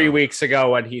 Three weeks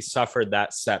ago when he suffered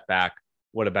that setback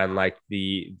would have been like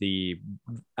the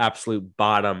absolute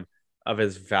bottom of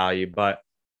his value, but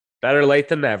better late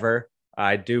than never.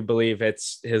 I do believe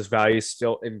his value is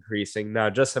still increasing. Now,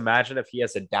 just imagine if he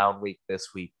has a down week this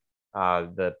week,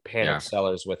 the panic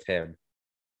sellers with him.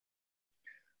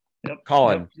 Yep.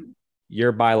 Colin,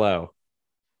 your buy low.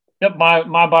 Yep,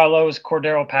 my buy low is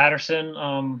Cordero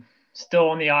Patterson. Still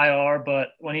on the IR, but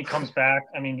when he comes back,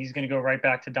 I mean, he's going to go right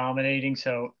back to dominating.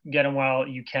 So get him while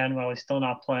you can, while he's still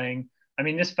not playing. I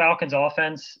mean, this Falcons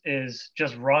offense is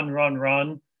just run,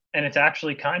 and it's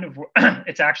actually kind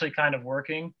of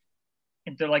working.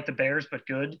 They're like the Bears, but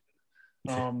good.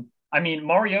 I mean,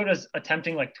 Mariota's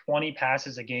attempting like 20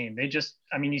 passes a game.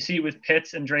 You see it with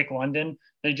Pitts and Drake London.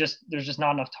 There's just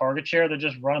not enough target share. They're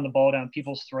just running the ball down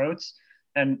people's throats.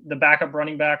 And the backup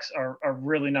running backs are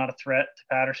really not a threat to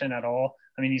Patterson at all.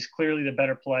 I mean, he's clearly the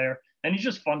better player, and he's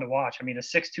just fun to watch. I mean, a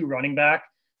 6'2" running back,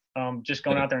 just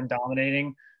going out there and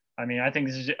dominating. I mean, I think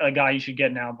this is a guy you should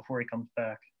get now before he comes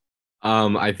back.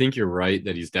 I think you're right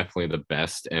that he's definitely the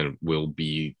best and will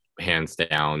be hands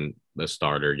down the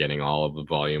starter, getting all of the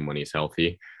volume when he's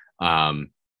healthy.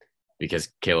 Because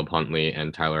Caleb Huntley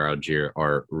and Tyler Algier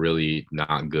are really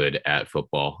not good at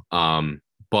football.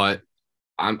 But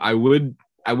I would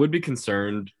be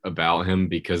concerned about him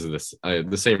because of this,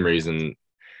 the same reason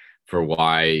for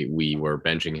why we were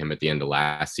benching him at the end of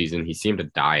last season. He seemed to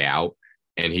die out,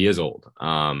 and he is old.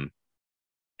 And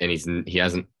he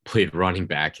hasn't played running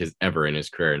back ever in his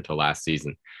career until last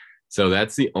season. So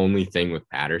that's the only thing with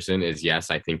Patterson is,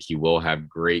 yes, I think he will have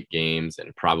great games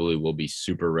and probably will be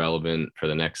super relevant for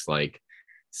the next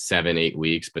 7-8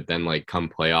 weeks. But then come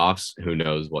playoffs, who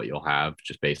knows what you'll have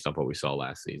just based off what we saw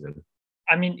last season.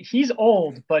 I mean, he's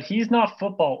old, but he's not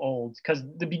football old because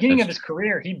the beginning of his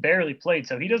career, he barely played.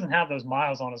 So he doesn't have those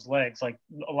miles on his legs like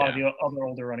a lot of the other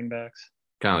older running backs.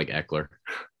 Kind of like Eckler.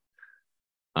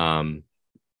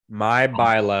 My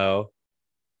buy low,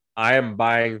 I am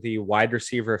buying the wide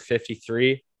receiver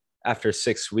 53 after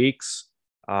 6 weeks.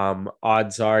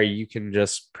 Odds are you can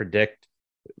just predict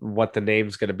what the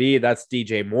name's going to be. That's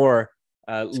DJ Moore.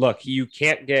 Look, you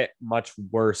can't get much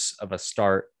worse of a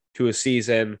start to a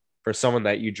season for someone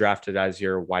that you drafted as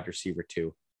your wide receiver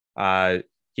 2.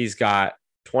 He's got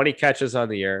 20 catches on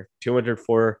the year,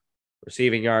 204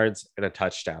 receiving yards, and a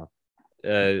touchdown.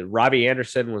 Robbie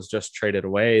Anderson was just traded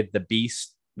away. The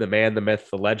beast, the man, the myth,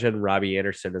 the legend, Robbie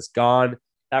Anderson is gone.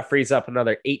 That frees up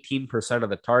another 18% of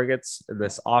the targets in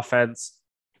this offense.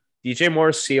 DJ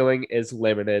Moore's ceiling is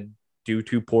limited due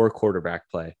to poor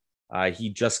quarterback play. He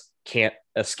just can't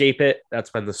escape it. That's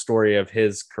been the story of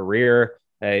his career.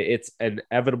 It's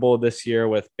inevitable this year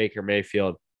with Baker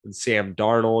Mayfield and Sam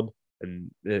Darnold and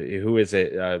who is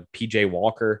it? PJ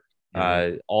Walker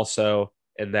also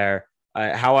in there.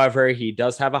 However, he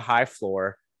does have a high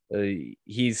floor.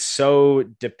 He's so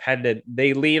dependent.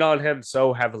 They lean on him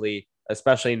so heavily,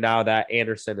 especially now that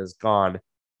Anderson is gone.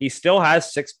 He still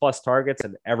has 6+ targets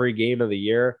in every game of the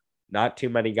year. Not too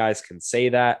many guys can say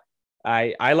that.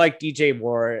 I like DJ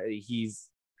Moore. He's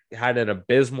had an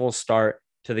abysmal start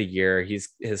to the year. His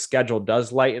schedule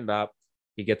does lighten up.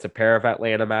 He gets a pair of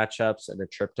Atlanta matchups and a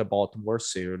trip to Baltimore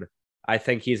soon. I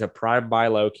think he's a prime buy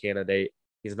low candidate.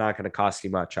 He's not going to cost you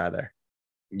much either.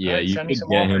 Yeah, you could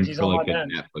get him for a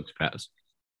Netflix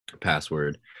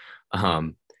password.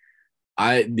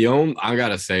 I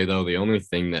gotta say though, the only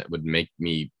thing that would make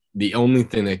me The only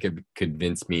thing that could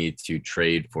convince me to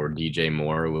trade for DJ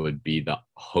Moore would be the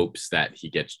hopes that he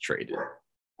gets traded.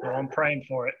 Well, I'm praying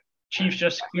for it. Chiefs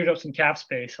just cleared up some cap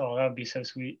space. Oh, that would be so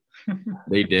sweet.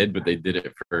 They did, but they did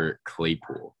it for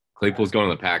Claypool. Claypool's going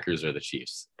to the Packers or the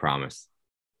Chiefs. Promise.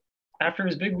 After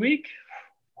his big week?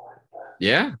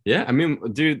 Yeah. I mean,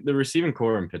 dude, the receiving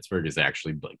core in Pittsburgh is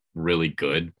actually like really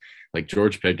good. Like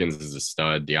George Pickens is a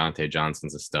stud, Deontay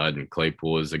Johnson's a stud, and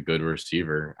Claypool is a good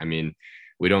receiver. I mean,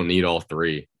 we don't need all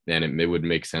three, and it would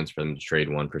make sense for them to trade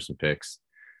one for some picks.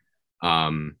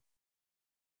 I'm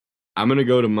gonna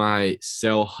go to my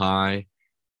sell high.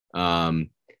 Alvin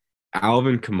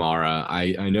Kamara.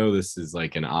 I know this is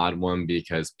like an odd one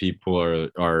because people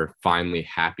are finally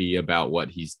happy about what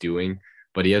he's doing,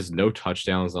 but he has no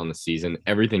touchdowns on the season.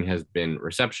 Everything has been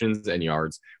receptions and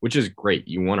yards, which is great.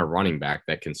 You want a running back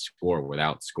that can score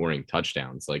without scoring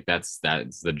touchdowns. Like that's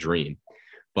the dream.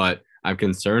 But I'm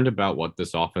concerned about what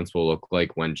this offense will look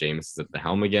like when Jameis is at the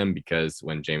helm again, because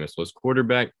when Jameis was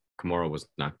quarterback, Kamara was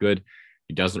not good.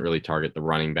 He doesn't really target the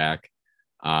running back.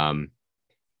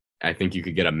 I think you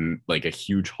could get a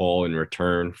huge haul in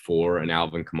return for an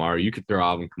Alvin Kamara. You could throw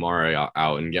Alvin Kamara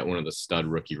out and get one of the stud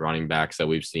rookie running backs that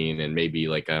we've seen, and maybe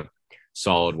like a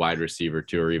solid wide receiver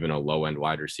 2 or even a low end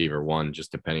wide receiver 1,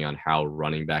 just depending on how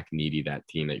running back needy that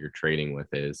team that you're trading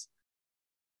with is.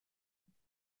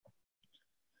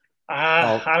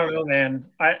 I don't know, man.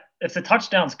 If the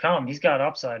touchdowns come, he's got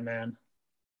upside, man.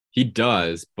 He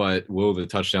does, but will the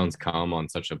touchdowns come on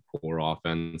such a poor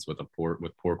offense with poor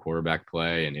quarterback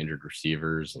play and injured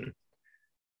receivers, and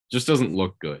just doesn't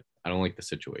look good. I don't like the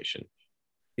situation.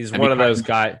 He's one of those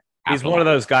guys. He's one of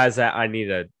those guys that I need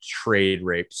to trade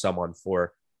rape someone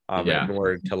for in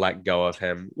order to let go of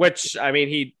him. Which, I mean,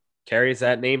 he carries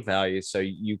that name value, so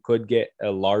you could get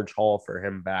a large haul for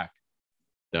him back.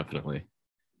 Definitely.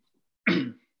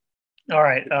 All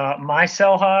right, my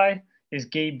sell high is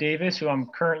Gabe Davis, who I'm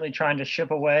currently trying to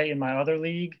ship away in my other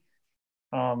league.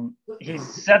 He's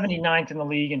 79th in the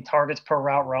league in targets per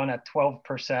route run at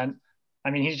 12%. I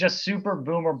mean, he's just super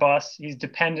boom or bust. He's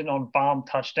dependent on bomb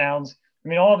touchdowns. I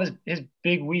mean, all of his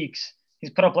big weeks, he's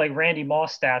put up like Randy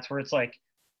Moss stats where it's like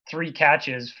 3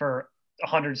 catches for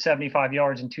 175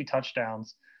 yards and 2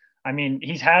 touchdowns. I mean,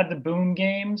 he's had the boom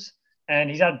games and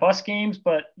he's had bust games,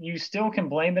 but you still can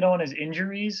blame it on his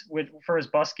injuries for his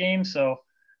bust games. So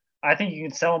I think you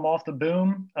can sell him off the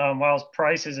boom while his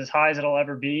price is as high as it'll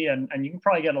ever be. And you can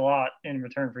probably get a lot in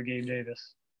return for Gabe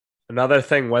Davis. Another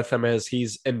thing with him is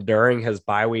he's enduring his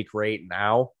bye week rate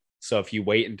now. So if you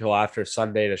wait until after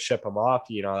Sunday to ship him off,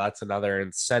 that's another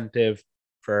incentive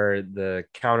for the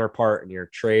counterpart in your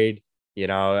trade.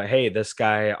 Hey, this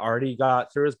guy already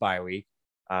got through his bye week.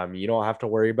 You don't have to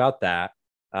worry about that.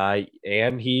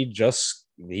 And he's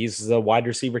the wide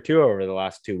receiver 2 over the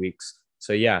last 2 weeks.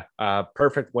 So yeah,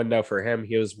 perfect window for him.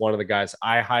 He was one of the guys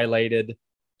I highlighted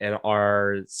in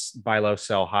our buy low,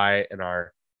 sell high in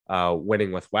our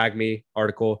winning with WAGME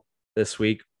article this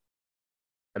week.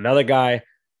 Another guy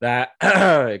that,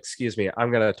 excuse me,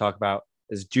 I'm going to talk about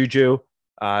is Juju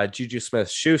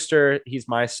Smith-Schuster. He's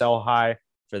my sell high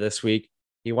for this week.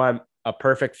 He won a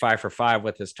perfect 5 for 5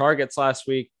 with his targets last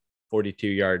week,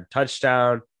 42-yard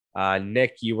touchdown.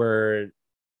 Nick, you were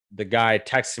the guy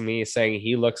texting me saying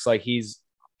he looks like he's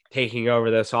taking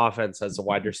over this offense as a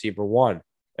wide receiver 1.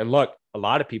 And look, a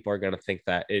lot of people are going to think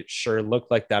that. It sure looked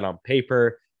like that on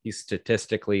paper. He's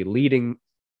statistically leading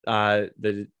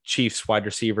the Chiefs wide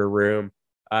receiver room.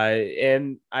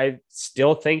 And I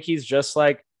still think he's just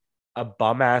like a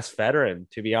bum-ass veteran,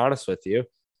 to be honest with you,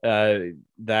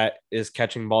 that is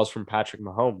catching balls from Patrick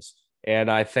Mahomes. And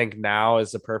I think now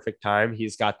is the perfect time.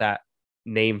 He's got that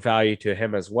name value to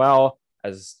him as well,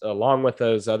 as along with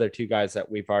those other 2 guys that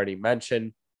we've already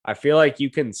mentioned. I feel like you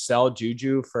can sell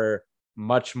Juju for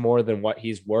much more than what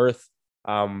he's worth.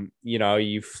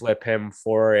 You flip him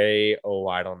for I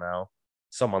don't know,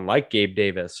 someone like Gabe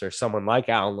Davis or someone like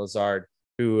Allen Lazard,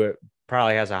 who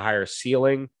probably has a higher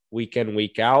ceiling week in,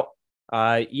 week out.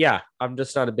 I'm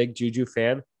just not a big Juju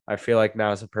fan. I feel like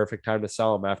now is the perfect time to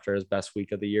sell him after his best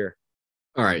week of the year.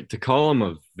 All right. To call him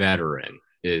a veteran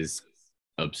he's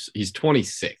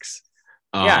 26.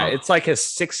 It's like his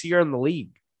 6th year in the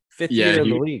league, 5th year in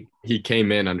the league. He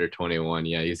came in under 21.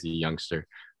 Yeah, he's a youngster.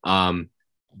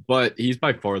 But he's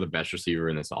by far the best receiver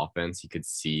in this offense. You could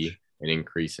see an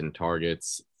increase in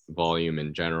targets, volume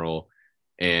in general.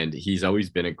 And he's always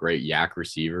been a great yak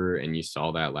receiver. And you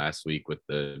saw that last week with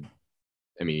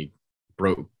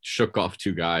shook off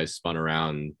 2 guys, spun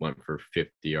around, went for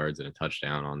 50 yards and a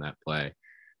touchdown on that play.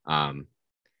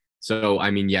 So, I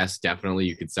mean, yes, definitely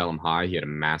you could sell him high. He had a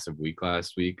massive week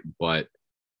last week, but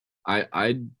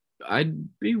I'd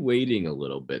I'd be waiting a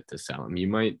little bit to sell him. You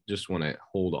might just want to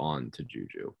hold on to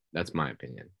Juju. That's my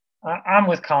opinion. I'm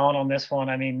with Colin on this one.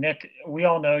 I mean, Nick, we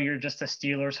all know you're just a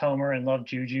Steelers homer and love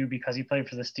Juju because he played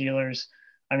for the Steelers.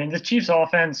 I mean, the Chiefs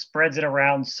offense spreads it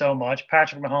around so much.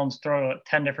 Patrick Mahomes throw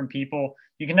 10 different people.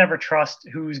 You can never trust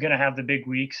who's going to have the big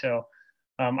week. So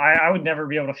I would never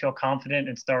be able to feel confident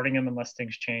in starting him unless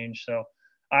things change. So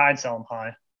I'd sell him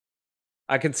high.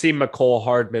 I can see McCole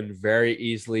Hardman very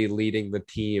easily leading the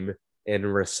team in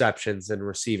receptions and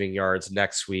receiving yards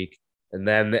next week, and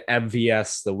then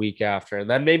MVS the week after, and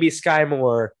then maybe Sky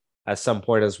Moore at some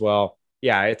point as well.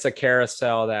 Yeah, it's a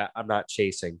carousel that I'm not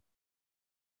chasing.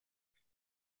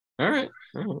 All right,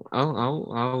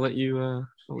 I'll let you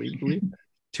believe.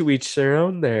 To each their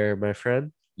own, there, my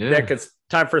friend. Yeah. Nick, it's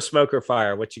time for smoke or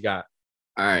fire. What you got?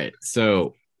 All right,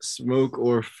 so smoke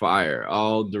or fire.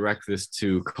 I'll direct this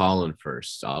to Colin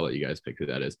first. I'll let you guys pick who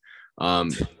that is.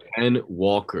 Ken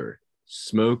Walker,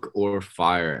 smoke or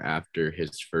fire after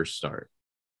his first start?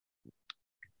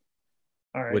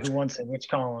 All right, who wants it? Which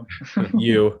Colin?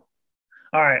 You.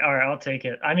 All right, I'll take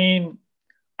it. I mean,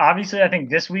 obviously, I think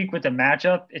this week with the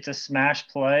matchup, it's a smash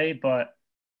play, but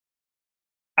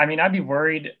I mean, I'd be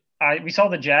worried. We saw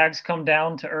the Jags come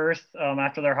down to earth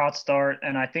after their hot start,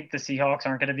 and I think the Seahawks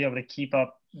aren't going to be able to keep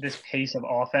up this pace of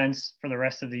offense for the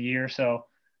rest of the year. So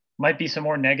might be some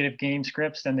more negative game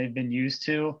scripts than they've been used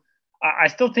to. I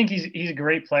still think he's a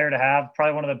great player to have,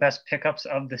 probably one of the best pickups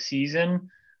of the season.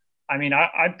 I mean,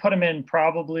 I'd put him in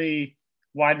probably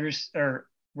or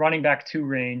running back 2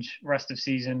 range rest of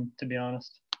season, to be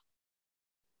honest.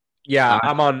 Yeah,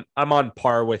 I'm on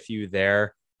par with you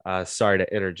there. Sorry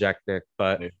to interject, Nick,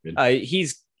 but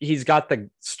he's got the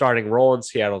starting role in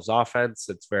Seattle's offense.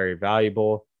 It's very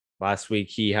valuable. Last week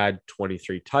he had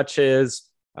 23 touches,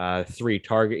 3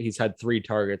 targets. He's had 3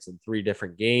 targets in 3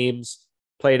 different games.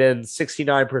 Played in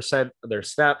 69% of their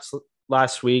snaps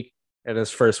last week in his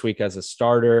first week as a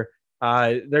starter.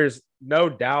 There's no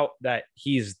doubt that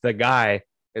he's the guy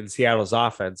in Seattle's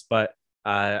offense, but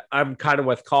I'm kind of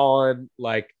with Colin,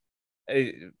 like,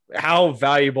 how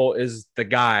valuable is the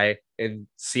guy in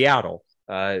Seattle?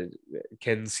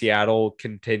 Can Seattle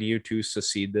continue to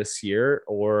succeed this year,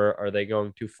 or are they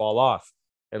going to fall off?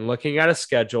 And looking at a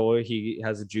schedule, he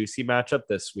has a juicy matchup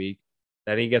this week.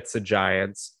 Then he gets the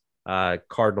Giants,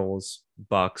 Cardinals,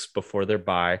 Bucks before their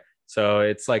bye. So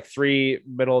it's like 3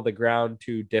 middle of the ground,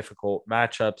 2 difficult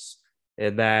matchups.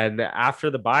 And then after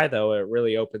the bye, though, it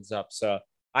really opens up. So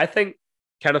I think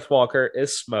Kenneth Walker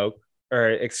is smoke. Or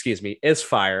excuse me, is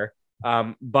fire.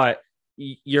 But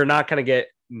you're not going to get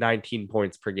 19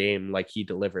 points per game like he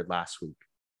delivered last week.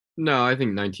 No, I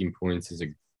think 19 points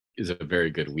is a very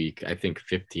good week. I think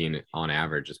 15 on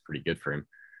average is pretty good for him.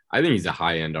 I think he's a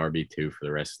high-end RB2 for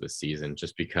the rest of the season,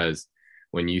 just because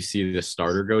when you see the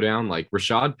starter go down, like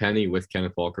Rashad Penny with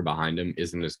Kenneth Walker behind him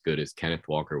isn't as good as Kenneth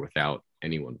Walker without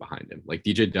anyone behind him. Like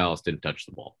DJ Dallas didn't touch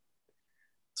the ball.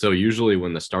 So usually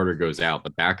when the starter goes out, the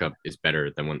backup is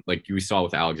better than when, like we saw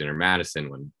with Alexander Madison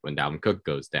when Dalvin Cook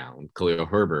goes down, Khalil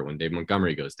Herbert when Dave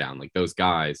Montgomery goes down. Like those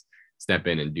guys step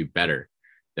in and do better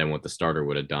than what the starter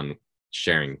would have done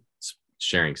sharing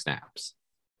snaps.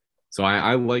 So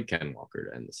I like Ken Walker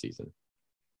to end the season.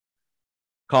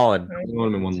 Colin,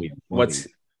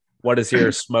 what is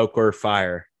your smoke or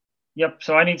fire? Yep.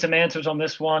 So I need some answers on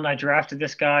this one. I drafted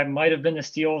this guy. Might have been the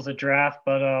steal as a draft,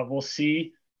 but we'll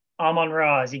see.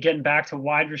 Amon-Ra, is he getting back to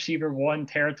wide receiver 1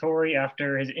 territory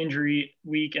after his injury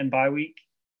week and bye week?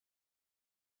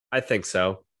 I think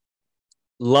so.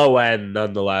 Low end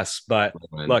nonetheless, but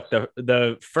look,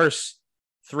 the first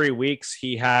 3 weeks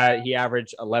he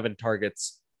averaged 11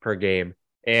 targets per game,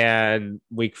 and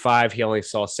week 5 he only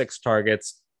saw 6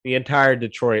 targets. The entire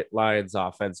Detroit Lions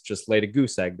offense just laid a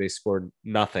goose egg. They scored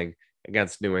nothing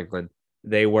against New England.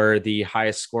 They were the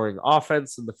highest scoring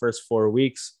offense in the first 4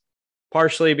 weeks.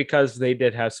 Partially because they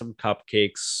did have some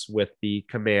cupcakes with the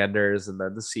Commanders and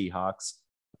then the Seahawks.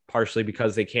 Partially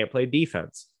because they can't play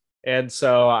defense. And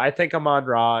so I think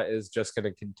Amon-Ra is just going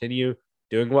to continue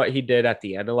doing what he did at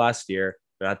the end of last year,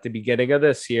 not at the beginning of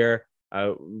this year.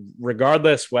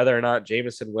 Regardless whether or not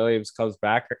Jameson Williams comes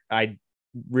back, I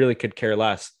really could care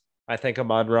less. I think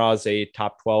Amon-Ra is a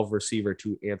top 12 receiver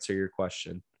to answer your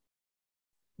question.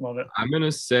 Love it. I'm going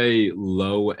to say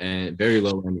very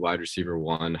low end wide receiver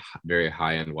 1, very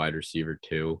high end wide receiver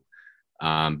 2,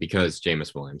 because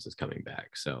Jameis Williams is coming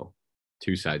back. So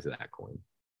 2 sides of that coin.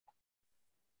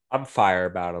 I'm fire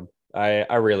about him.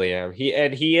 I really am. He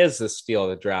is the steal of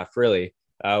the draft, really.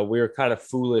 We were kind of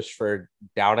foolish for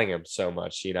doubting him so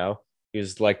much, you know. He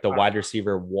was like the wide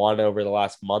receiver 1 over the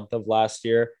last month of last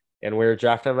year, and we were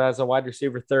drafting him as a wide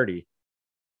receiver 30.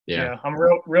 Yeah, I'm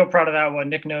real proud of that one.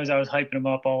 Nick knows I was hyping him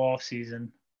up all off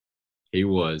season. he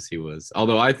was. He was.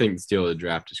 Although I think steal of the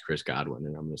draft is Chris Godwin,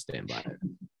 and I'm going to stand by it.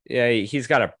 Yeah, he's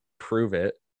got to prove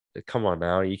it. Come on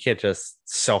now. You can't just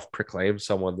self-proclaim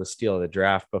someone the steal of the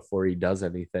draft before he does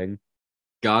anything.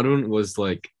 Godwin was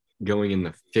like going in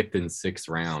the 5th and 6th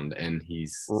round, and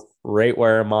he's right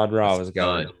where Amon-Ra was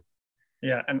going.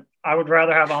 Yeah, and I would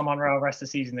rather have Amon-Ra rest of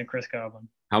the season than Chris Godwin.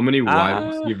 How many wide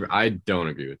receiver? I don't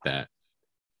agree with that.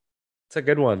 It's a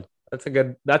good one. That's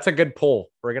a good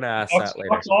poll. We're gonna ask that later.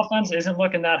 Bucks offense isn't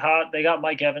looking that hot. They got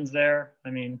Mike Evans there.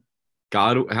 I mean,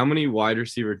 how many wide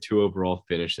receiver 2 overall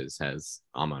finishes has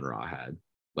Amon-Ra had?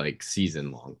 Like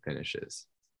season long finishes?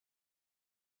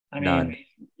 I mean,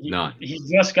 None. He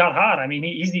just got hot. I mean,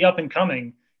 he's the up and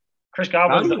coming. Chris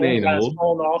Godwin's the only guy that's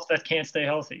falling off that can't stay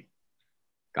healthy.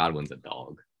 Godwin's a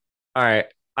dog. All right,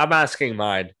 I'm asking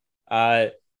mine.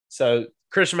 So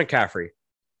Christian McCaffrey,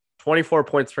 24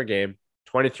 points per game,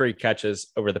 23 catches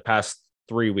over the past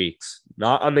 3 weeks,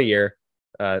 not on the year,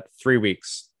 3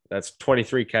 weeks. That's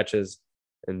 23 catches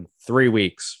in 3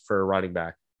 weeks for a running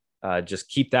back. Just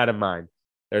keep that in mind.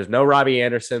 There's no Robbie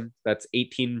Anderson. That's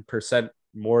 18%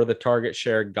 more of the target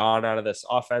share gone out of this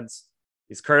offense.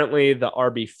 He's currently the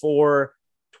RB4,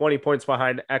 20 points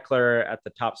behind Eckler at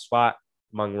the top spot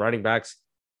among running backs.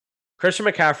 Christian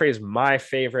McCaffrey is my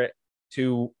favorite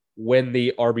to win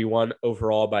the RB1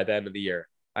 overall by the end of the year.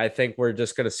 I think we're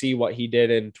just going to see what he did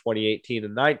in 2018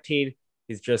 and 19.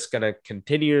 He's just going to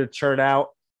continue to churn out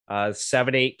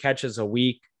 7-8 catches a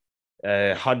week,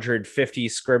 150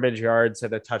 scrimmage yards,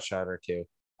 and a touchdown or two.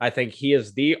 I think he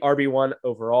is the RB1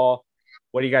 overall.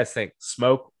 What do you guys think?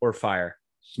 Smoke or fire?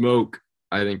 Smoke.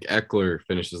 I think Eckler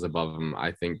finishes above him.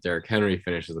 I think Derrick Henry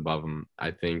finishes above him.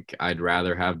 I think I'd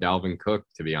rather have Dalvin Cook,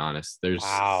 to be honest.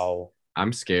 Wow.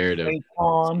 I'm scared of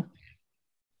Saquon.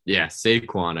 Yeah,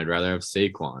 Saquon. I'd rather have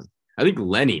Saquon. I think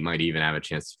Lenny might even have a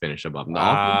chance to finish above him.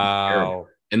 Wow.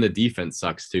 And the defense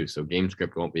sucks too, so game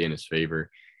script won't be in his favor.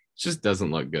 It just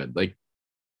doesn't look good.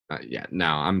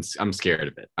 I'm scared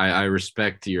of it. I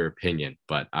respect your opinion,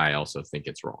 but I also think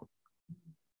it's wrong.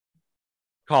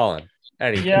 Colin.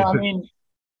 Yeah, I mean,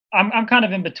 I'm kind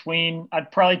of in between.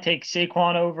 I'd probably take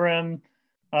Saquon over him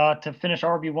to finish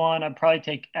RB1. I'd probably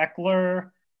take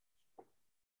Eckler.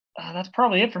 That's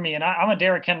probably it for me. And I'm a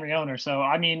Derrick Henry owner, so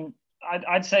I mean,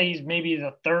 I'd say he's maybe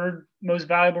the 3rd most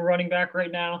valuable running back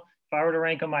right now. If I were to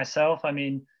rank him myself, I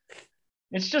mean,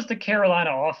 it's just the Carolina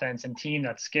offense and team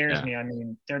that scares me. I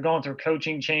mean, they're going through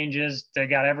coaching changes. They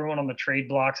got everyone on the trade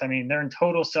blocks. I mean, they're in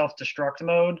total self-destruct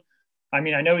mode. I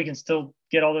mean, I know he can still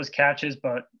get all those catches,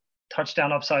 but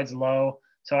touchdown upside's low.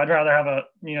 So I'd rather have a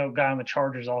guy on the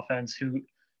Chargers offense who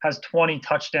has 20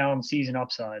 touchdown season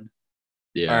upside.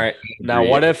 Yeah. All right. Now,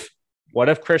 what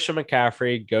if Christian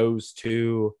McCaffrey goes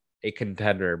to a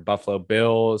contender? Buffalo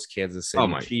Bills, Kansas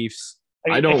City Chiefs.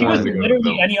 I don't want to go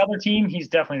literally any other team. He's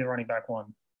definitely the running back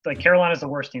one. Like Carolina's the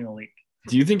worst team in the league.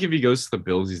 Do you think if he goes to the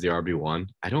Bills, he's the RB1?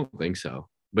 I don't think so.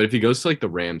 But if he goes to like the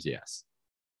Rams, yes.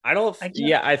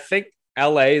 I think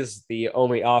LA is the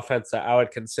only offense that I would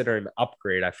consider an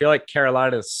upgrade. I feel like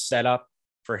Carolina is set up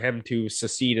for him to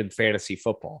succeed in fantasy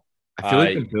football. I feel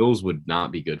like the Bills would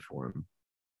not be good for him.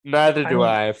 Neither do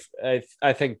I.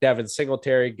 I think Devin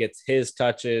Singletary gets his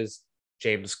touches.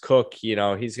 James Cook, he's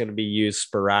going to be used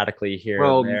sporadically here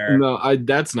and there. No,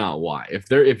 that's not why.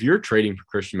 If you're trading for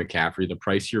Christian McCaffrey, the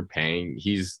price you're paying,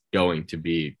 he's going to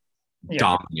be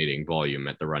dominating volume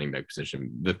at the running back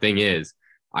position. The thing is,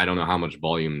 I don't know how much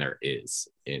volume there is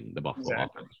in the Buffalo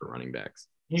offense for running backs.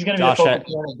 He's going to be the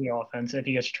focal point of the offense if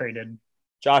he gets traded.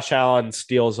 Josh Allen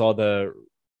steals all the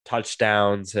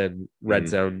touchdowns and red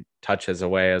zone touches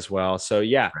away as well. So,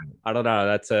 I don't know.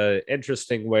 That's an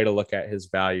interesting way to look at his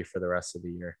value for the rest of the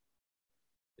year.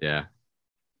 Yeah.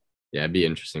 Yeah, it'd be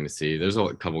interesting to see. There's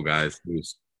a couple guys who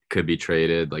could be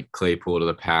traded, like Claypool to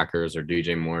the Packers or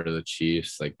DJ Moore to the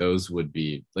Chiefs. Like those would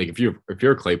be like if you're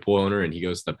a Claypool owner and he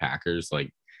goes to the Packers,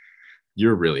 like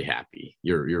you're really happy.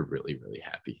 You're really, really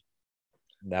happy.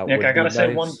 Nick, I gotta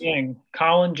say one thing.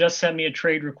 Colin just sent me a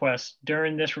trade request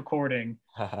during this recording.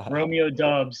 Romeo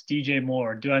Doubs, DJ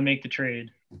Moore. Do I make the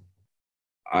trade?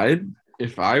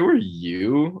 If I were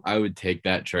you, I would take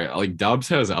that trade. Like Doubs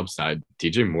has upside.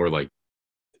 DJ Moore, like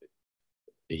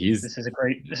this is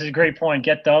a great point.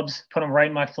 Get Doubs, put him right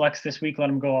in my flex this week.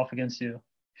 Let him go off against you.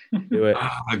 Do it.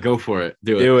 Go for it.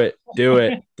 Do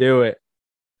it.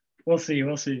 We'll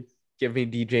see. Give me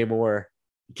DJ Moore.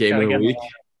 Game of the week.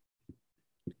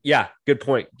 Yeah, good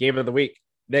point. Game of the week.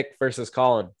 Nick versus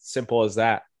Colin. Simple as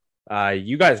that.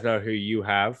 You guys know who you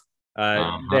have.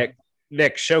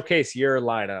 Nick, showcase your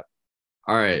lineup.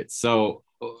 All right. So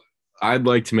I'd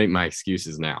like to make my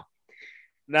excuses now.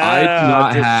 No, I do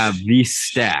not just have the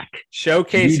stack.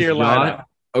 showcase your lineup.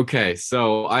 Okay,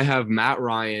 so I have Matt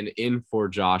Ryan in for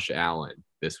Josh Allen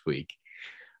this week.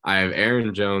 I have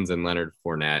Aaron Jones and Leonard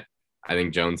Fournette. I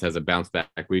think Jones has a bounce back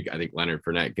week. I think Leonard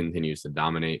Fournette continues to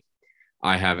dominate.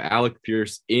 I have Alec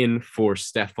Pierce in for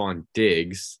Stephon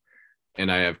Diggs. And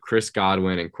I have Chris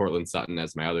Godwin and Cortland Sutton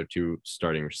as my other two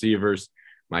starting receivers.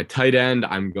 My tight end,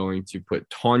 I'm going to put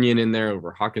Tonyan in there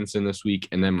over Hawkinson this week.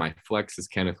 And then my flex is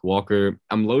Kenneth Walker.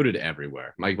 I'm loaded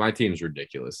everywhere. My team's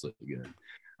ridiculously good.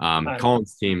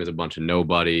 Colin's team is a bunch of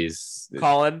nobodies.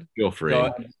 Colin, feel free.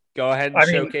 Go ahead and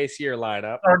showcase your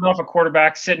lineup. Starting off a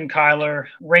quarterback, sitting Kyler,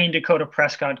 Rain Dakota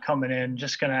Prescott coming in,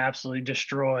 just going to absolutely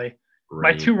destroy.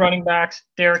 My two running backs,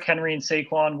 Derrick Henry and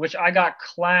Saquon, which I got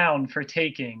clowned for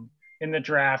taking in the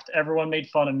draft. Everyone made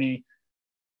fun of me.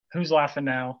 Who's laughing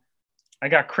now? I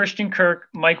got Christian Kirk,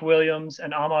 Mike Williams,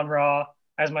 and Amon-Ra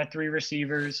as my three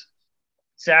receivers.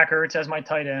 Zach Ertz as my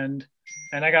tight end.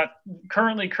 And I got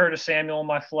currently Curtis Samuel in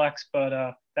my flex,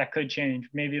 but that could change.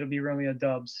 Maybe it'll be Romeo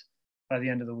Dubs by the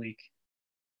end of the week.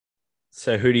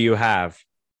 So who do you have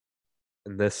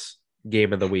in this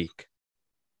game of the week?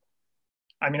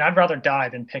 I mean, I'd rather die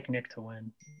than pick Nick to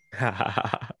win.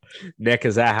 Nick,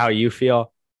 is that how you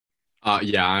feel?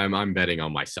 Yeah, I'm betting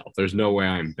on myself. There's no way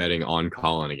I'm betting on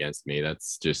Colin against me.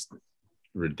 That's just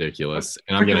ridiculous.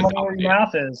 And I'm going to know where your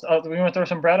mouth is. Oh, do we want to throw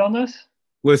some bread on this?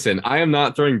 Listen, I am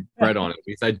not throwing bread on it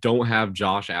because I don't have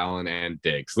Josh Allen and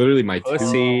Diggs. Literally my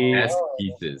two best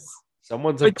pieces.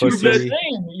 Someone's a pussy.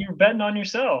 You're betting on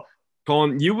yourself.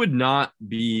 Colin, you would not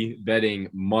be betting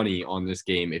money on this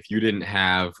game if you didn't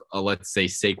have, let's say,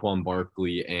 Saquon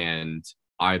Barkley and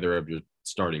either of your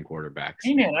starting quarterbacks.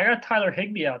 Hey, man, I got Tyler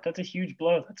Higbee out. That's a huge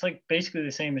blow. That's like basically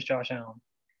the same as Josh Allen.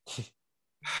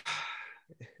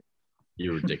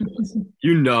 You're ridiculous.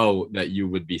 You know that you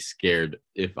would be scared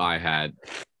if I had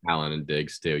Allen and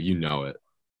Diggs too. You know it.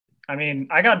 I mean,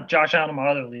 I got Josh Allen in my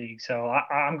other league, so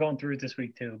I'm going through it this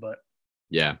week too. But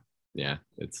yeah,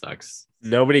 it sucks.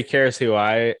 Nobody cares who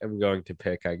I am going to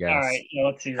pick, I guess. All right, yeah,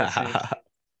 let's see.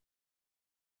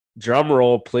 Drum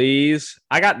roll, please.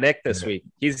 I got Nick this week.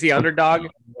 He's the underdog.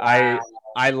 I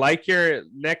like your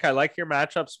Nick. I like your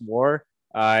matchups more.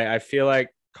 I feel like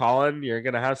Colin, you're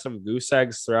gonna have some goose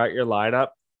eggs throughout your lineup.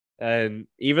 And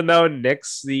even though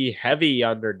Nick's the heavy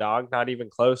underdog, not even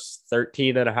close,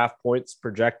 13.5 points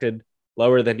projected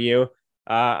lower than you,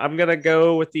 I'm gonna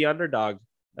go with the underdog.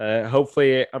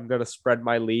 Hopefully, I'm gonna spread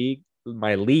my lead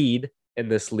in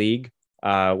this league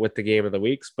with the game of the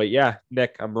weeks. But yeah,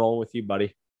 Nick, I'm rolling with you,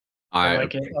 buddy. I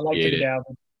like it. I like it.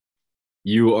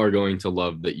 You are going to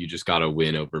love that you just got a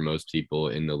win over most people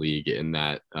in the league in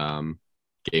that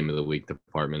game of the week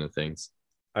department of things.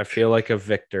 I feel like a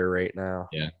victor right now.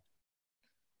 Yeah.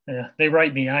 Yeah, they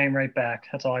write me. I am right back.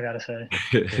 That's all I got to say.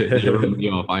 You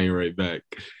off, I am right back.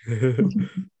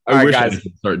 I wish I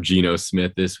could start Geno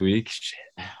Smith this week. Shit.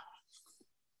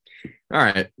 All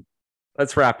right.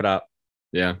 Let's wrap it up.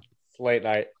 Yeah. It's late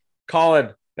night.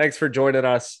 Colin, thanks for joining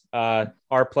us.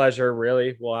 Our pleasure,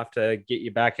 really. We'll have to get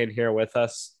you back in here with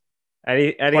us.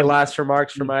 Any last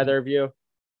remarks from either of you?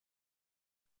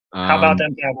 How about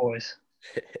them Cowboys?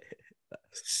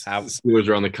 Steelers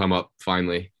are on the come up.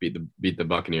 Finally, beat the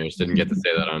Buccaneers. Didn't get to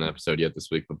say that on an episode yet this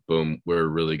week, but boom, we're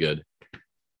really good.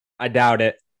 I doubt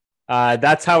it.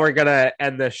 That's how we're gonna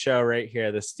end this show right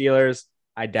here. The Steelers.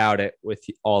 I doubt it with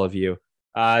all of you.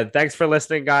 Thanks for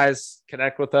listening, guys.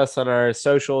 Connect with us on our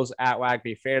socials at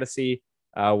WAGB Fantasy.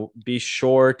 Be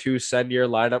sure to send your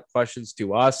lineup questions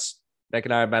to us. Nick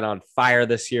and I have been on fire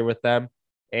this year with them.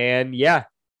 And yeah,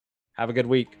 have a good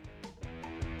week.